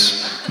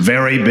nice,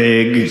 very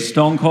big,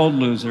 stone cold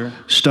loser.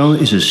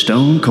 Is a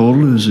stone cold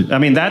loser. I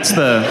mean, that's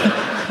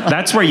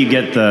where you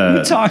get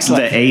the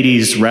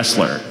 80s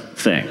wrestler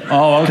thing.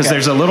 Oh, okay. Because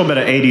there's a little bit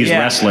of 80s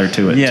wrestler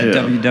to it too. Yeah,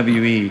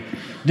 WWE.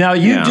 Now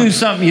you do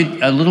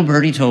something. A little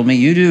birdie told me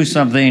you do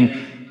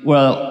something.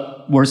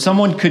 Well, where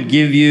someone could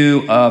give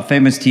you a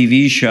famous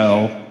TV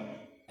show,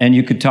 and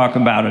you could talk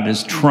about it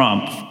as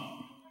Trump.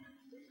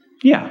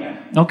 Yeah.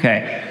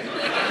 Okay.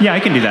 Yeah, I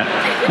can do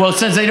that. Well,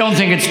 since they don't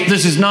think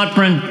this is not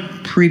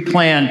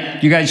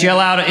pre-planned, you guys yell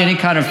out any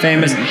kind of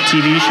famous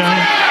TV show?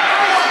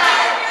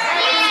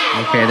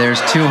 Okay, there's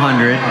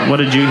 200. What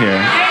did you hear?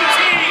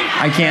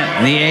 I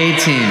can't. The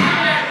A-Team.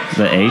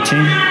 The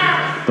A-Team?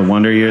 The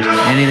Wonder Years?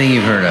 Anything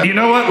you've heard of. You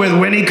know what? With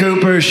Winnie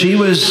Cooper, she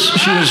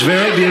was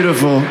very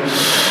beautiful.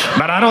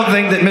 But I don't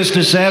think that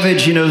Mr.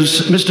 Savage,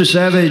 Mr.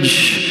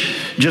 Savage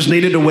just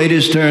needed to wait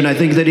his turn. I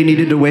think that he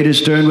needed to wait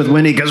his turn with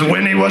Winnie because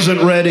Winnie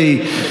wasn't ready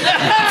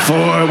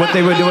for what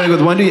they were doing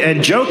with Wendy.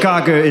 And Joe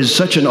Cocker is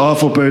such an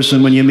awful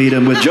person when you meet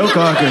him. With Joe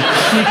Cocker,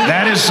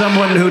 that is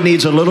someone who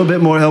needs a little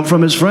bit more help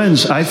from his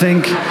friends. I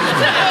think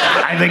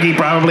he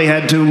probably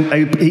had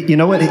to. You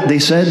know what? They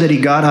said that he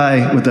got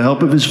high with the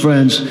help of his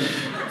friends.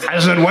 I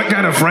said, what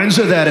kind of friends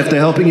are that if they're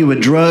helping you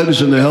with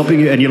drugs and they're helping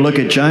you, and you look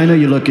at China,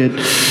 you look at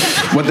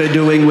what they're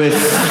doing with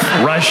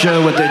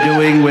Russia, what they're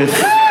doing with...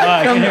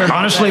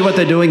 honestly, what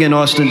they're doing in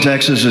Austin,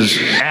 Texas is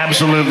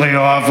absolutely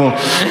awful.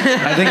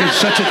 I think it's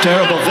such a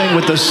terrible thing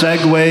with the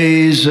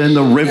segways and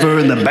the river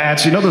and the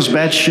bats. You know, those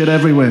bats shit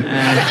everywhere.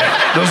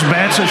 Those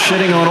bats are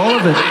shitting on all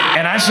of it.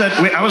 And I said,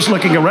 I was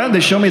looking around, they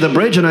showed me the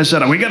bridge, and I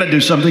said, we got to do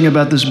something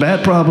about this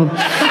bat problem.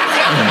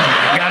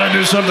 Got to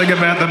do something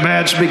about the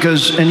bats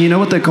because, and you know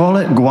what they call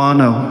it?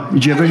 Guano.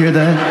 Did you ever hear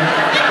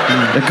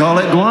that? They call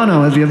it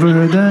guano. Have you ever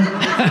heard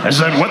that? I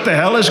said, what the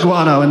hell is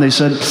guano? And they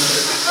said,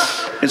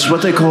 it's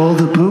what they call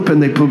the poop,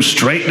 and they poop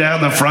straight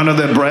down the front of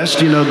their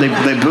breast. You know, they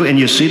poop, and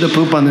you see the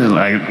poop on their,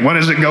 like, what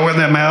does it go in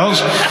their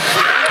mouths?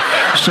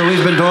 So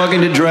we've been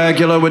talking to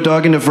Dracula, we're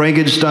talking to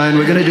Frankenstein.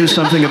 We're going to do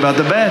something about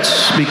the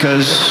bats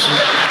because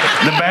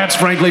the bats,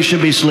 frankly,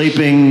 should be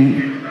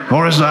sleeping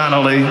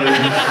horizontally.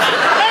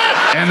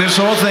 And this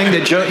whole thing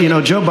that Joe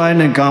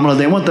Biden and Kamala,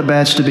 they want the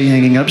bats to be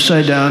hanging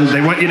upside down.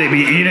 They want you to be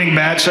eating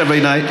bats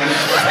every night.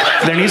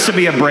 There needs to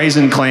be a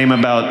brazen claim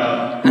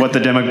about what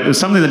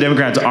something the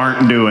Democrats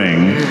aren't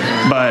doing,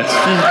 but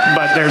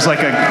there's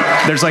like a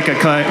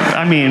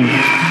I mean,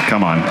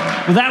 come on.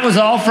 Well, that was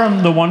all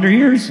from the Wonder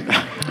Years.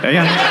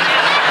 Yeah.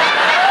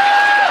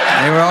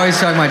 They were always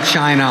talking about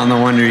China on the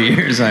Wonder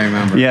Years. I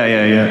remember.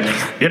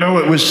 Yeah. You know,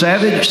 it was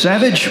Savage.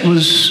 Savage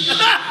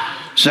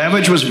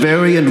was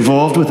very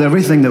involved with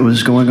everything that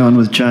was going on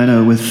with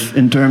China,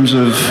 in terms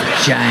of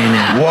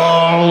China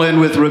wall and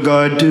with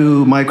regard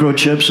to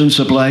microchips and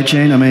supply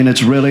chain. I mean,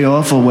 it's really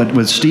awful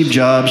with Steve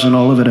Jobs and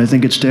all of it. I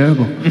think it's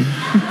terrible.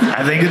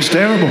 I think it's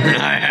terrible.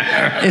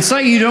 It's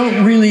like you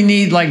don't really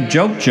need like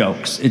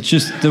jokes. It's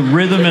just the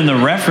rhythm and the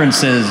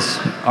references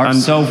are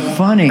so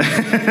funny.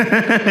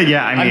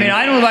 Yeah, I mean,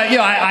 I don't know about you.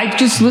 I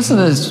just listen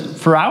to this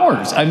for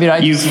hours. I mean, I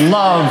just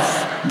love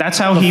that's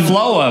how the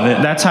flow of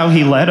it. That's how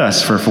he led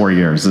us for 4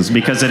 years, is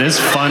because it is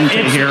fun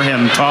to hear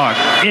him talk.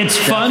 It's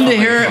fun to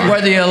hear it,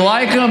 whether you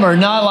like him or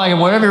not like him,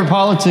 whatever your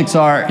politics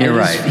are. You're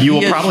right. You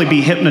will probably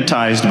be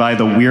hypnotized by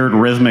the weird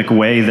rhythmic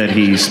way that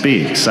he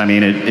speaks. I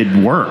mean, it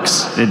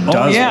works. It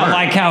does work.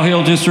 Like how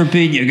he'll just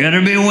repeat, you're going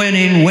to be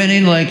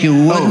winning like you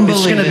wouldn't believe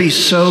It's going to be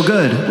so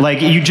good.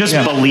 Like, you just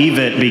believe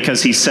it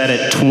because he said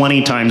it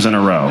 20 times in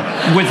a row.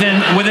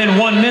 Within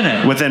 1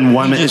 minute. Within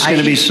 1 minute. It's going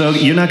to be so,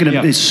 you're not going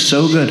to, it's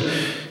so good.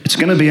 It's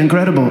going to be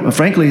incredible.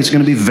 Frankly, it's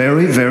going to be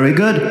very, very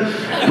good.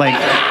 Like,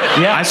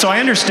 so I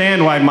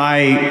understand why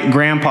my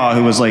grandpa,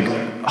 who was like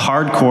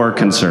hardcore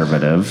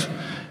conservative,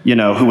 you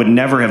know, who would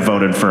never have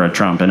voted for a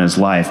Trump in his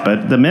life.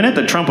 But the minute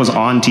that Trump was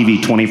on TV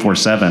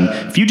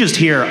 24/7, if you just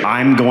hear,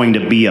 I'm going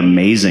to be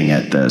amazing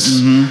at this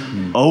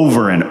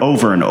over and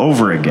over and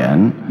over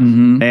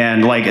again.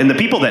 And the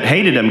people that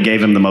hated him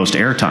gave him the most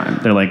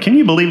airtime. They're like, can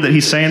you believe that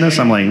he's saying this?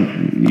 I'm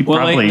like,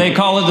 probably. They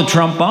call it the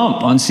Trump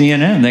bump on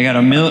CNN. They got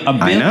a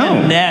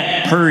billion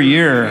net per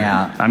year.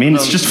 Yeah. I mean,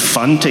 it's just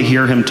fun to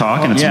hear him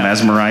talk, and it's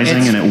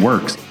mesmerizing, and it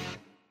works.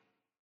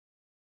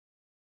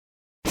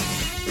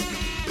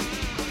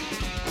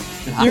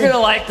 You're going to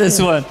like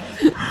this one.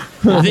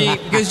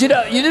 Because you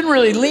didn't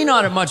really lean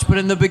on it much, but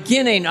in the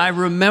beginning, I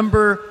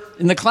remember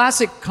in the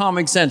classic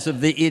comic sense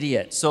of the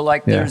idiot. So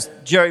like there's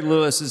Jerry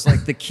Lewis is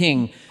like the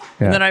king.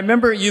 And then I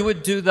remember you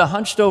would do the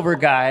hunched over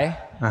guy,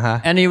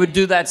 and he would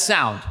do that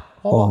sound.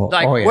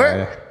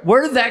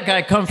 Where did that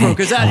guy come from?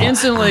 Because that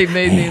instantly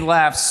made me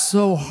laugh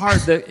so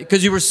hard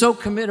because you were so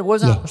committed.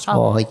 What was that?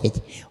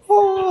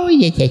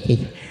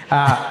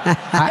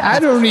 I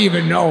don't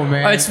even know,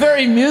 man. It's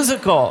very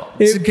musical.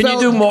 Can you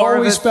do more?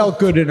 Always felt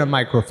good in a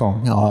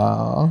microphone.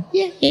 Oh,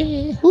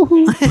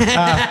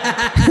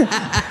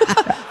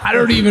 I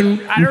don't even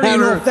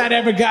know if that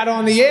ever got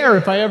on the air.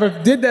 If I ever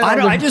did that,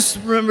 I just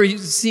remember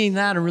seeing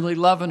that and really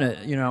loving it.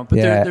 You know, but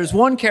there's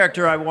one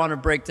character I want to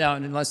break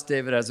down, unless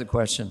David has a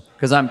question,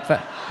 because I'm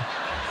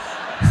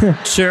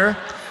sure.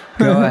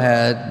 Go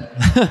ahead.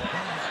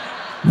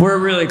 We're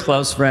really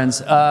close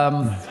friends.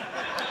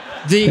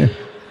 The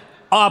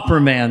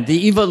Opera Man,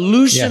 the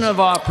evolution of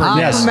Opera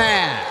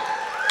Man,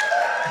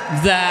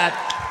 that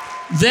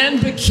then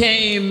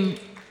became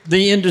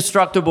the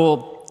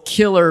indestructible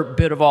killer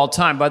bit of all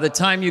time. By the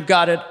time you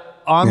got it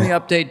on the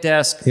update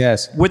desk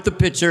with the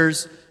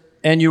pictures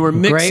and you were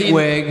mixing. Great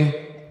wig.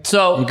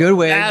 So, good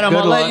wig. Adam, good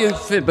I'll luck. let you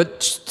fit,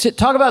 but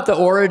talk about the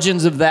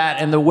origins of that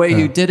and the way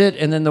you did it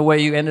and then the way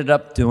you ended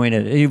up doing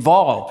it. It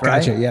evolved,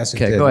 right? Gotcha. Yes, it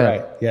okay, did. go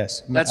ahead. Right.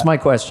 Yes. That's my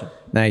question.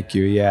 Thank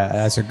you. Yeah,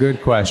 that's a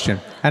good question.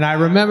 And I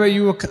remember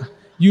you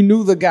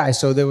knew the guy.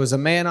 So there was a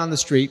man on the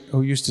street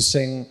who used to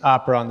sing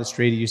opera on the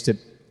street. He used to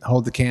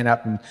hold the can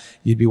up, and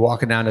you'd be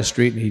walking down the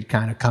street, and he'd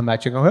kind of come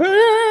at you and go,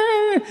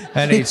 hey!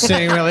 And he'd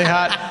sing really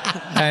hot,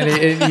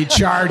 and he'd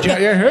charge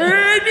at you,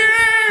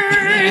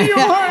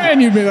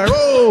 and you'd be like,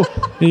 oh,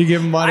 and you'd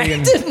give him money.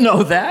 I didn't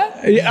know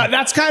that. Yeah,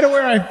 that's kind of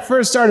where I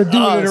first started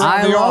doing it around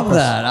I the love office.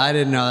 that. I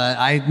didn't know that.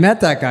 I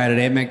met that guy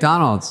today at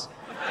McDonald's.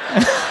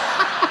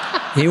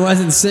 He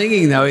wasn't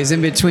singing, though. He's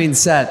in between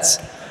sets.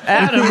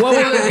 Adam, what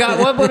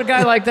would a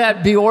guy like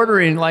that be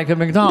ordering like a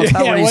McDonald's?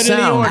 How would he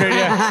sound? Did he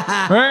order?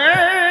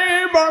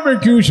 Hey,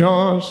 barbecue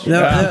sauce.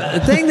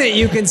 The thing that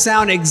you can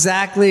sound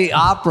exactly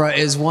opera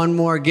is One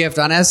More Gift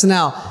on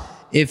SNL.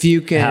 If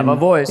you can have a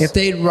voice. If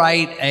they'd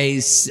write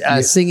a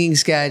singing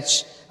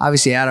sketch,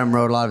 obviously Adam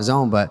wrote a lot of his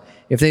own, but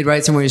if they'd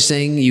write somewhere you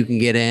sing, you can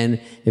get in.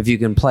 If you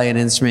can play an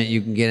instrument,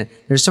 you can get in.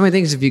 There's so many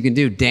things if you can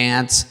do.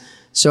 Dance.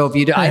 So if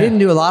you do, I didn't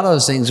do a lot of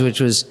those things,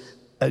 which was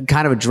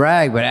kind of a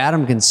drag, but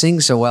Adam can sing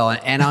so well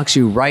and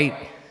actually write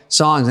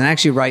songs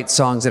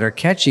that are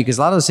catchy, because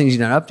a lot of those things you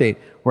don't update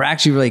were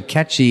actually really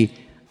catchy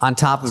on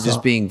top of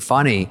just being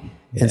funny.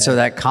 Yeah. And so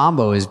that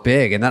combo is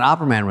big. And that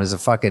Opera Man was a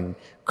fucking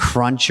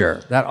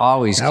cruncher. That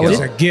always That was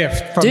a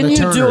gift from Didn't the you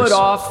Turners. do it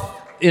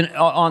off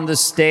on the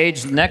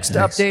stage next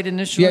update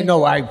initially? Yeah,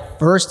 no,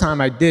 first time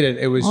I did it,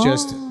 it was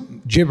just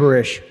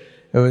gibberish.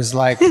 It was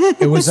like,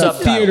 it was a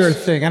theater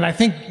thing. And I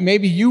think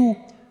maybe you,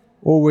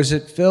 or was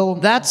it Phil?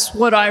 That's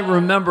what I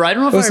remember. I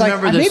don't know if I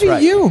remember this maybe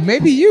right.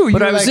 Maybe you.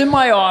 But I was in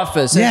my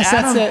office. And Yes,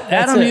 Adam, that's it.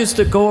 Adam used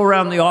to go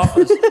around the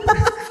office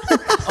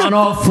on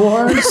all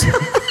fours.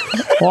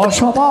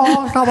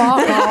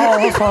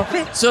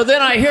 So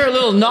then I hear a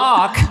little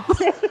knock,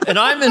 and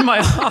I'm in my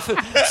office.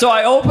 So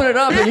I open it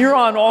up, and you're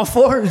on all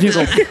fours. You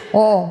go,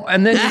 oh,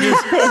 and then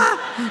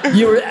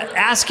you were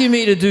asking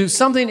me to do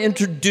something,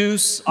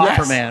 introduce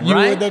Opera Man, you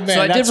right? were the man.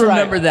 So I did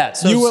remember that.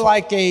 So you were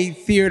like a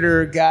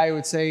theater guy who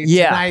would say,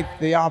 tonight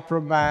the Opera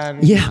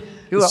Man. Yeah.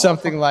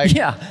 Something like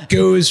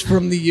goes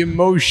from the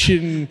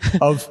emotion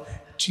of,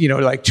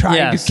 like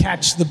trying to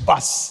catch the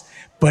bus.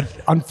 But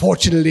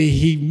unfortunately,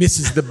 he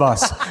misses the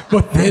bus.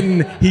 But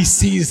then he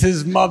sees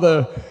his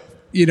mother,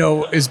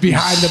 is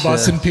behind the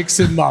bus and picks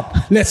him up.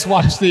 Let's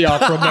watch the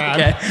Opera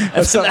Man.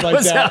 Or something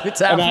like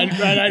that. And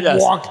I'd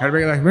walk, I'd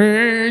be like,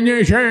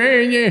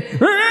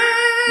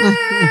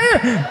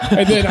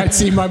 and then I'd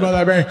see my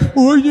mother,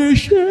 something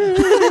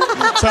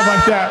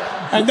like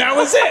that. And that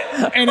was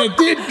it. And it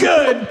did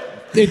good.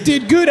 It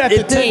did good at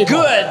the table. It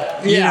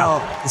did good. You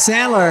know,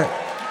 Sandler,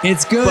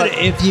 it's good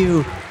if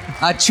you,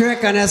 a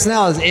trick on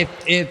SNL is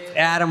if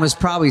Adam was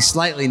probably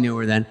slightly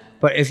newer then,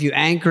 but if you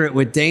anchor it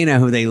with Dana,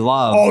 who they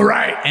love. Oh,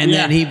 right. And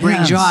then he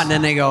brings you on, and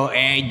then they go,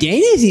 hey,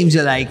 Dana seems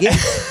to like it.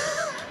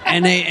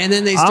 and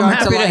then they start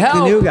to like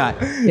the new guy.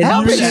 It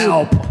helps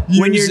you.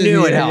 When you're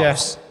new, it helps.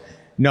 Yes.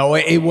 No,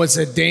 it was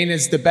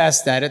Dana's the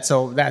best at it,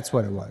 so that's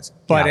what it was.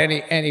 But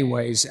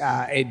anyways,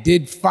 it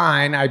did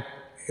fine.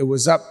 It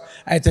was up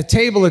at the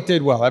table. It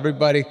did well.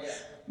 Everybody,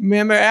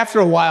 remember, after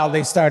a while,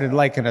 they started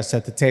liking us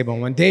at the table.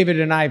 When David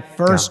and I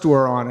first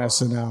were on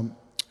SNL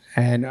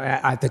and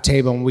at the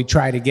table, and we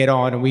tried to get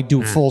on and we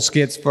do full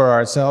skits for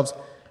ourselves,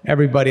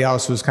 everybody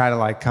else was kind of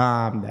like,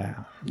 calm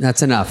down.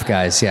 That's enough,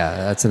 guys. Yeah,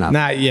 that's enough.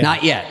 Not yet.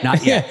 Not yet.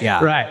 Not yet.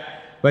 Yeah. Right.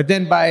 But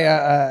then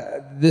by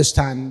this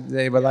time,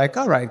 they were like,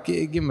 all right,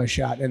 give him a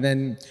shot. And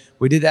then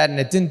we did that, and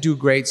it didn't do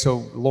great,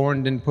 so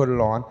Lauren didn't put it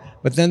on.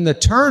 But then the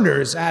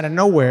Turners, out of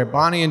nowhere,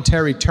 Bonnie and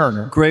Terry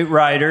Turner. Great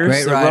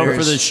writers. They wrote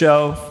for the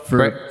show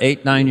for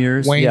 8-9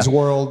 years. Wayne's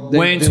World.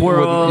 Wayne's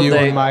World. You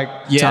and Mike.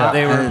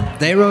 Yeah,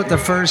 they wrote the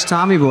first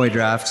Tommy Boy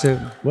draft, too.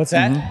 What's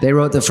that? They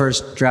wrote the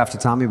first draft of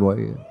Tommy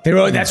Boy.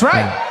 That's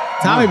right.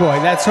 Tommy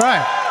Boy, that's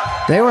right.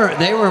 They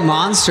were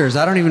monsters.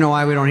 I don't even know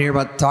why we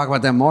don't talk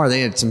about them more.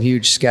 They had some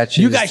huge sketches.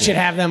 You guys should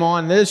have them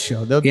on this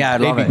show. I'd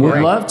love it. We'd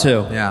love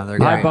to. Yeah, they're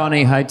Hi, great.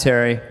 Bonnie. Hi,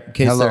 Terry. In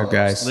case Hello, they're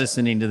guys.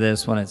 listening to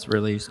this when it's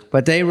released.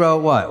 But they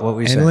wrote what? What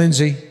we said?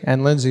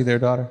 And Lindsay, their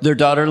daughter. Their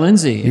daughter,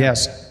 Lindsay.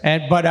 Yes.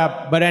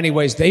 But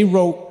anyways, they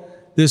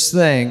wrote this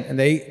thing, and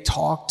they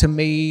talked to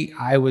me.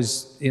 I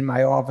was in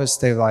my office.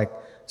 They were like,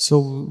 so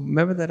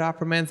remember that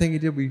Opera Man thing you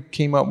did? We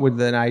came up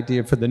with an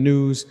idea for the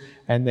news,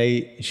 and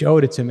they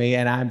showed it to me,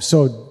 and I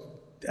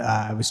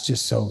was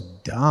just so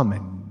dumb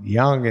and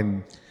young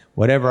and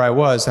whatever I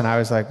was, and I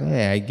was like,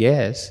 yeah, I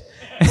guess.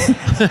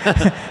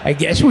 I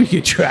guess we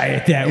could try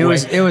it that way.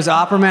 It was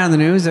Opera Man on the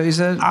news, that you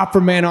said?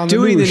 Opera Man on the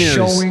news.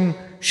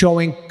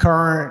 Showing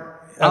current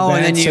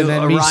events, and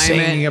then me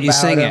singing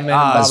about them and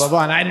blah, blah,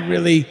 blah. And I didn't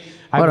really...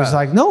 I was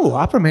like, no,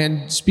 Opera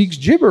Man speaks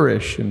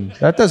gibberish, and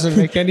that doesn't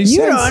make any sense.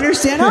 You don't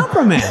understand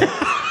Opera Man.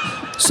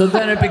 So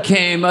then it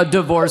became a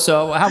divorce.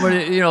 So how would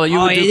it, you would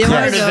do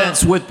current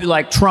events with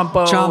like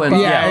Trumpo.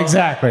 Yeah,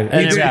 exactly.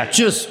 And it would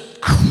just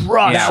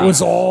crush. That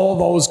was all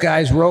those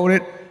guys wrote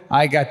it.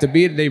 I got to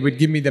be it. They would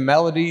give me the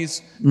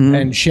melodies,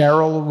 and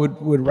Cheryl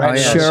would write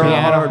it.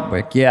 Cheryl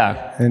Hardwick,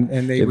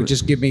 and they would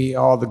just give me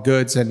all the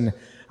goods, and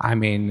I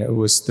mean, it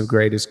was the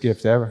greatest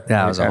gift ever.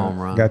 That was a home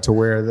run. Got to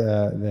wear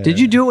the Did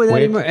you do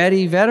it with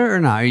Eddie Vedder or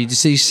not? You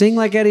sing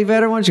like Eddie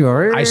Vedder once? You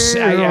go, I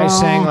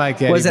sang like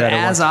Eddie Vedder. Was it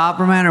as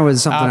Opera Man or was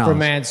it something else? Opera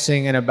Man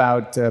singing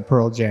about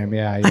Pearl Jam,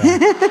 yeah.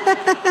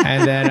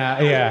 And then,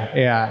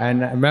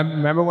 And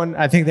remember when,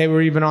 I think they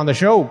were even on the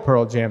show,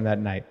 Pearl Jam, that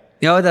night.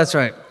 Oh, that's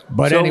right.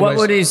 But so anyways, what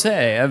would he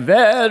say? A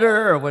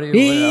Vedder? Or what do you...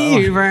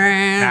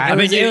 I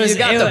mean, you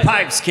got the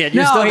pipes, kid.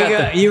 You still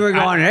got the... You were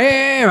going,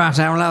 hey, I'm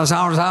saying love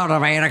songs out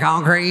of made of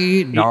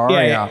concrete.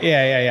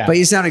 Yeah. But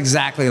you sound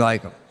exactly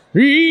like him.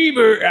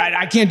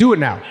 I can't do it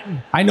now.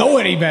 I know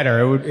Eddie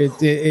Vedder.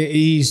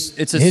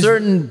 It's a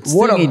certain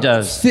thing he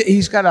does.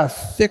 He's got a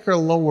thicker,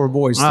 lower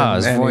voice than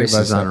his voice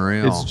is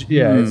unreal. It's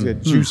a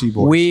juicy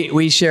voice.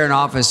 We share an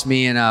office,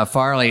 me and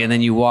Farley, and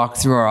then you walk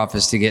through our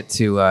office to get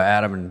to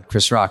Adam and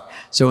Chris Rock.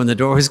 So when the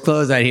door was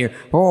closed, I'd hear,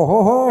 ho,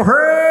 ho, ho,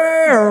 hey.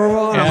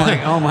 I'm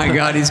like, oh my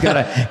God, he's got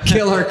a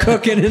killer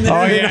cooking in there.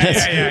 Oh,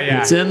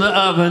 yeah. It's in the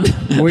oven.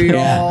 We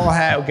all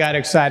got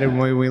excited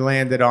when we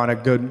landed on a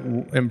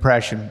good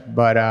impression.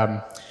 But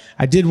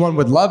I did one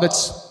with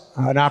Lovitz.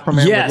 An Opera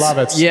Man with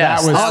Lovitz.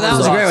 Yes. That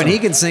was a great one. He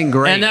can sing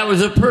great. And that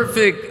was a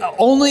perfect,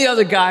 only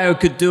other guy who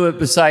could do it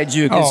besides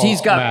you, because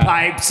he's got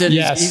pipes and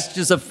he's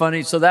just a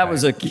funny, so that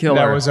was a killer.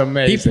 That was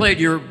amazing. He played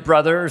your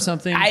brother or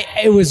something?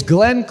 It was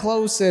Glenn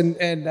Close and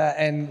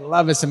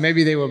Lovitz, and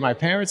maybe they were my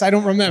parents. I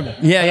don't remember.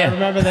 Yeah. I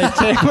remember they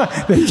came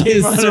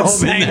on and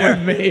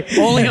sang with me.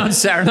 Only on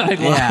Saturday Night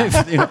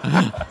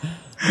Live.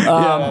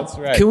 That's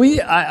right. Can we?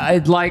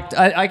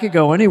 I could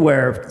go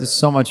anywhere. It's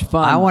so much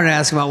fun. I want to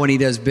ask about when he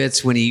does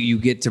bits when you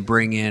get to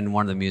bring in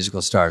one of the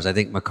musical stars. I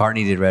think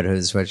McCartney did Red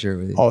Hooded Sweatshirt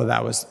with you. Oh,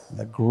 that was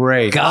the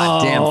great.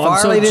 God damn!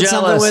 Farley did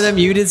something with him.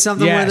 You did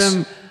something with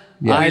him.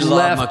 Yeah, I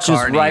left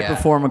just right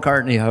before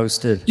McCartney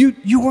hosted.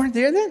 You weren't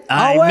there then?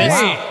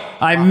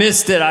 I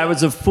missed it. I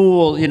was a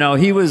fool.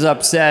 He was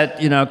upset.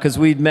 Because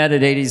we'd met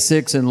at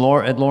 86 at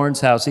Lauren's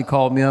house. He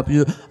called me up.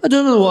 I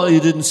don't know why you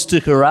didn't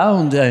stick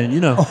around, Dan.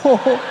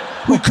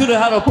 We could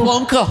have had a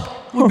plunker.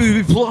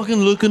 We'd be plunking,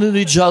 looking at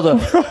each other.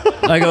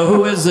 I go,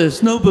 who is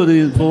this?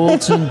 Nobody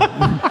important.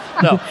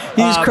 No,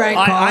 he's crank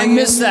calling. I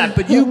missed that,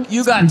 but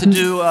you got to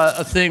do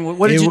a thing.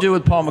 What did you do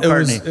with Paul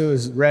McCartney? It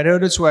was Red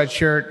Hooded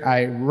Sweatshirt.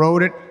 I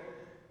wrote it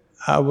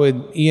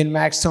with Ian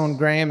Maxtone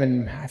Graham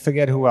and I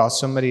forget who else,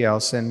 somebody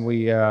else, and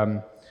we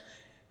had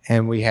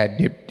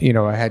dip,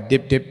 I had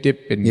dip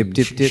and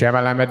dip,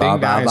 shamalama ding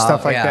dong and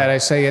stuff like that. I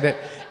say it,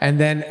 and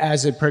then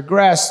as it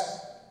progressed,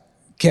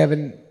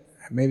 Kevin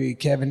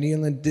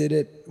Nealon did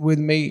it with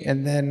me,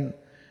 and then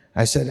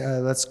I said,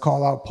 let's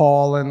call out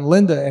Paul and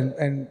Linda.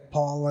 And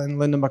Paul and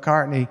Linda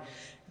McCartney,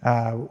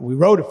 we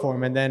wrote it for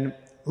him. And then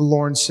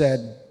Lawrence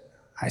said,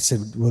 I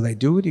said, will they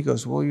do it? He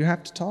goes, well, you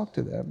have to talk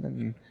to them.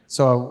 And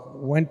so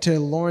I went to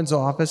Lauren's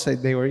office.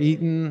 They were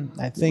eating,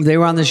 I think. They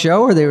were on the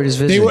show or they were just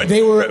visiting?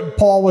 They were,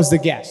 Paul was the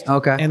guest.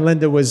 Okay. And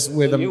Linda was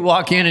with them. You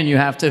walk in and you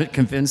have to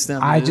convince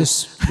them. I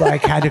just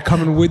had to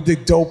come in with the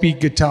dopey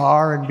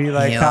guitar and be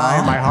like,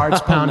 hi, my heart's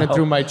pounding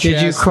through my chest.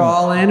 Did you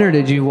crawl in or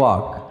did you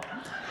walk?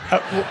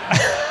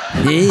 I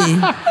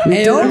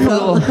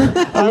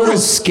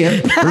was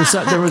skip.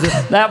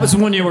 That was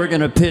when you were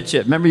going to pitch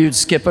it. Remember you'd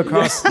skip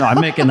across? No, I'm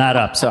making that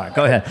up. Sorry.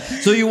 Go ahead.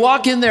 So you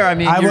walk in there. I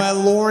mean,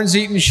 Lauren's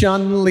eating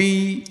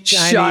Chun-Li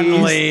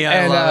Chinese,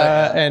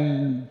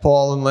 and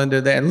Paul and Linda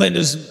there. And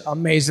Linda's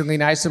amazingly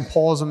nice, and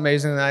Paul's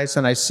amazingly nice.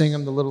 And I sing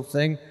them the little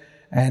thing,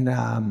 and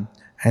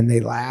they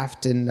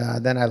laughed. And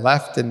then I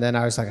left, and then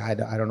I was like, I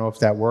don't know if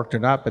that worked or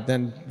not. But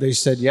then they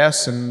said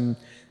yes, and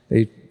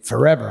they.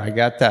 Forever, I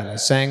got that. I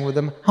sang with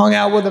them, hung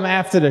out with them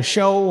after the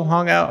show,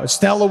 hung out.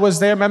 Stella was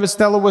there. Remember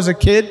Stella was a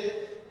kid?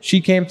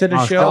 She came to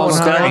the show.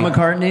 Stella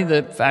McCartney,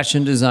 the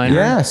fashion designer.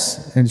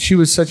 Yes, and she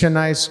was such a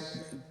nice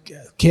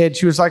kid.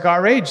 She was like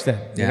our age then,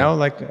 you know,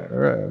 like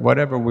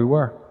whatever we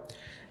were.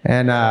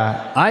 And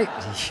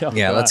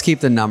let's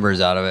keep the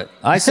numbers out of it.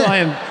 I saw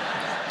him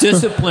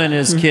discipline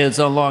his kids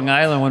on Long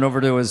Island, went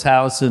over to his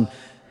house, and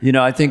you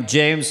know, I think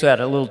James had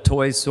a little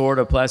toy sword,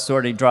 a plastic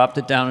sword. He dropped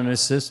it down on his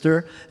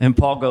sister, and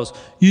Paul goes,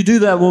 "You do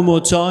that one more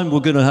time,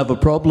 we're going to have a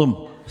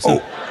problem." So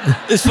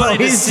it's funny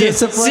to see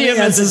him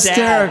as a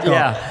dad.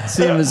 Yeah,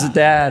 see him as a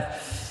dad.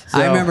 So,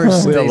 I remember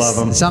we'll love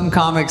him. Some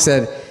comic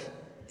said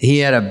he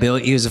had $1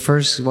 billion. He was the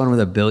first one with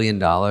 $1 billion,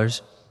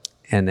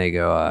 and they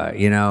go,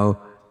 you know,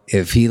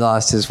 if he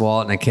lost his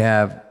wallet in a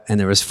cab and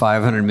there was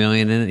 $500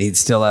 million in it, he'd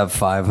still have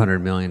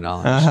 $500 million.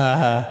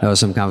 That was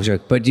some comic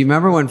joke. But do you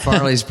remember when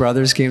Farley's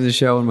brothers came to the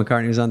show and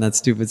McCartney was on that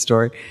stupid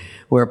story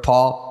where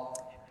Paul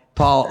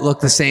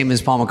looked the same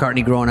as Paul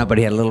McCartney growing up, but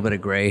he had a little bit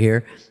of gray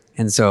here.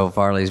 And so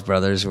Farley's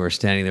brothers were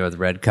standing there with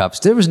red cups.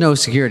 There was no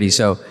security.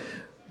 So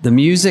the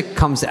music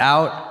comes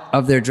out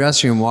of their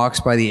dressing room, walks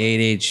by the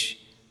 8H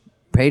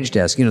page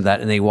desk, you know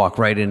that, and they walk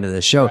right into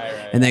the show.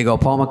 And they go,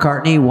 Paul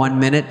McCartney, 1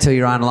 minute till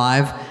you're on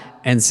live.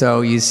 And so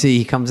you see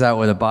he comes out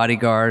with a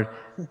bodyguard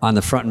on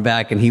the front and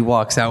back, and he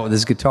walks out with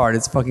his guitar, and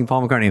it's fucking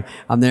Paul McCartney.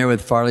 I'm there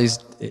with Farley's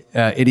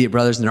idiot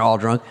brothers, and they're all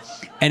drunk.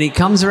 And he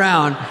comes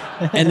around,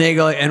 and they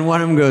go, and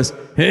one of them goes,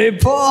 "Hey,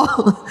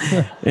 Paul."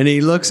 And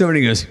he looks over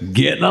and he goes,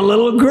 "Getting a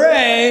little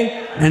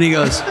gray." And he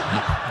goes,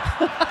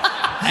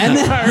 and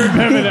then I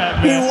remember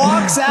that, man. he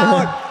walks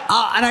out,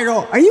 and I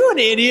go, "Are you an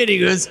idiot?" He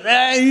goes,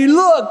 "He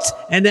looked."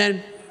 And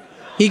then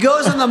he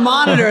goes on the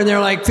monitor, and they're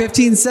like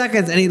 15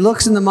 seconds, and he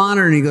looks in the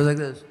monitor, and he goes like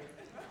this.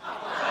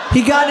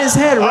 He got in his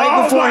head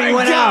right before he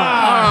went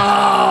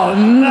out. Oh,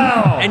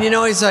 no. And you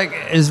know, he's like,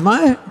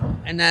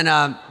 and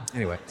then,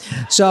 anyway.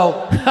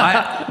 So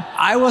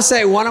I will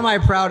say one of my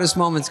proudest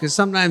moments, because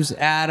sometimes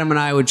Adam and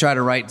I would try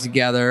to write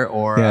together,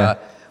 or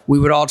we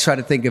would all try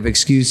to think of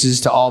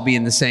excuses to all be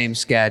in the same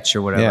sketch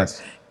or whatever.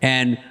 Yes.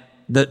 And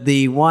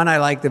the one I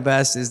like the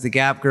best is the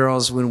Gap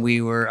Girls when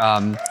we were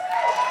in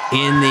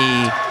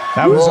the...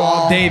 That was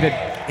all David.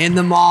 In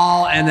the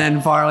mall, and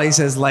then Farley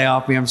says, "Lay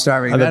off me, I'm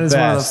starving." That is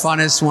one of the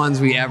funnest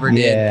ones we ever did.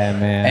 Yeah,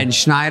 man. And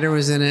Schneider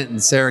was in it,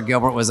 and Sarah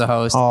Gilbert was the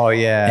host. Oh,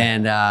 yeah.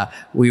 And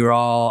we were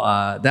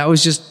all, that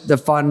was just the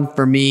fun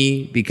for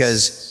me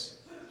because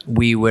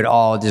we would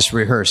all just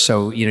rehearse.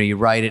 So, you know, you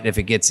write it, if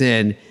it gets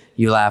in,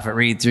 you laugh at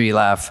read through, you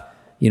laugh,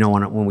 you know,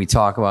 when we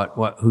talk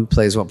about who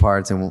plays what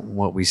parts and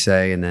what we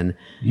say, and then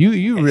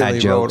you really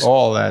wrote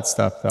all that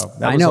stuff,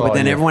 though. I know, but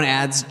then everyone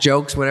adds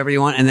jokes, whatever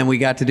you want, and then we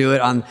got to do it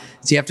on.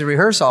 So you have to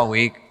rehearse all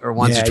week or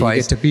once or twice.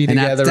 You get to be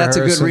together. That's a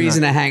good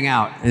reason to hang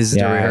out is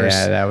to rehearse.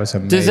 Yeah, that was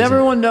amazing. Does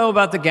everyone know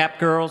about the Gap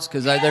Girls?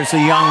 Because there's a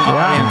young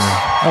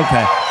audience.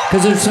 Okay,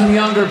 because there's some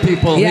younger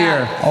people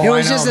here. It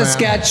was just a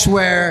sketch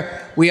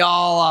where we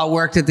all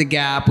worked at the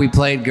Gap. We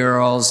played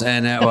girls,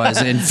 and it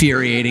was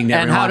infuriating to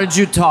everyone. And how did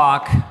you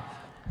talk?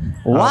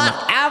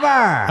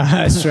 Whatever.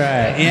 That's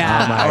right.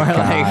 Yeah. Oh my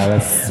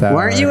God, like,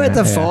 weren't you at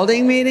the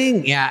folding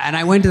meeting? Yeah. And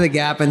I went to the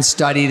Gap and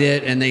studied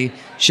it, and they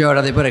showed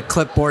how they put a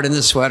clipboard in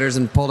the sweaters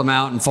and pulled them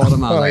out and folded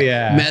them out.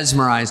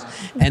 Mesmerized.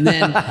 And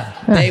then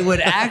they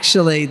would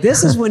actually,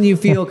 this is when you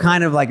feel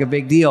kind of like a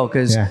big deal,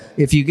 because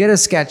if you get a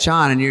sketch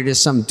on and you're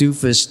just some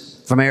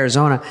doofus from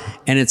Arizona,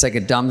 and it's like a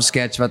dumb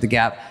sketch about the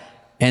Gap,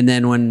 and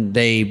then when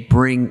they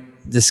bring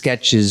the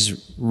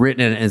sketches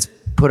written and it's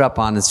put up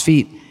on its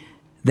feet,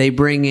 they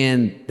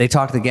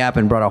talked to the Gap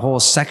and brought a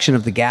whole section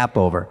of the Gap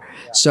over.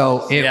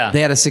 So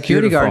they had a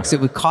security guard because it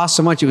would cost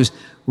so much. It was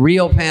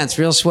real pants,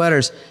 real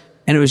sweaters,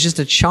 and it was just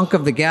a chunk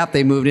of the Gap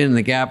they moved in, and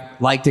the Gap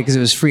liked it because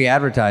it was free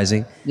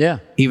advertising. Yeah.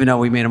 Even though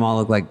we made them all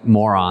look like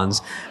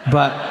morons.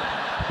 But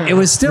it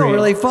was still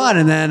really fun.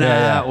 And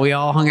then we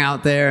all hung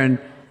out there and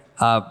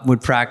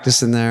would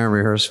practice in there,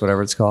 rehearse,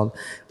 whatever it's called.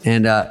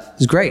 And it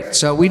was great.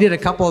 So we did a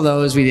couple of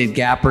those. We did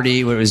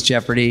Gapperty, where it was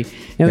Jeopardy.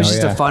 It was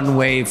just a fun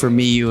way for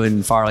me, you,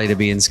 and Farley to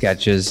be in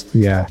sketches.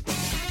 Yeah.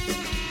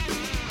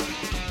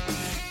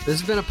 This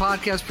has been a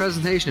podcast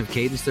presentation of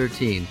Cadence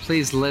 13.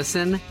 Please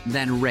listen,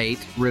 then rate,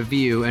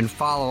 review, and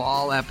follow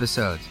all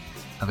episodes.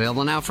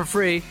 Available now for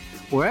free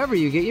wherever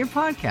you get your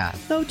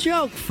podcasts. No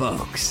joke,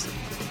 folks.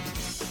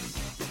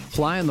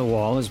 Fly on the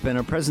Wall has been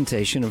a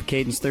presentation of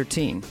Cadence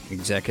 13.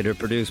 Executive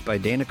produced by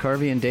Dana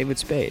Carvey and David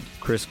Spade,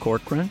 Chris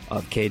Corcoran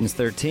of Cadence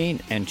 13,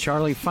 and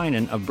Charlie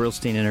Finan of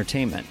Brillstein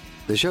Entertainment.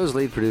 The show's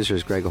lead producer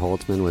is Greg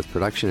Holtzman with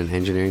production and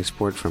engineering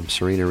support from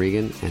Serena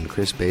Regan and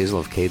Chris Basil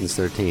of Cadence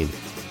 13.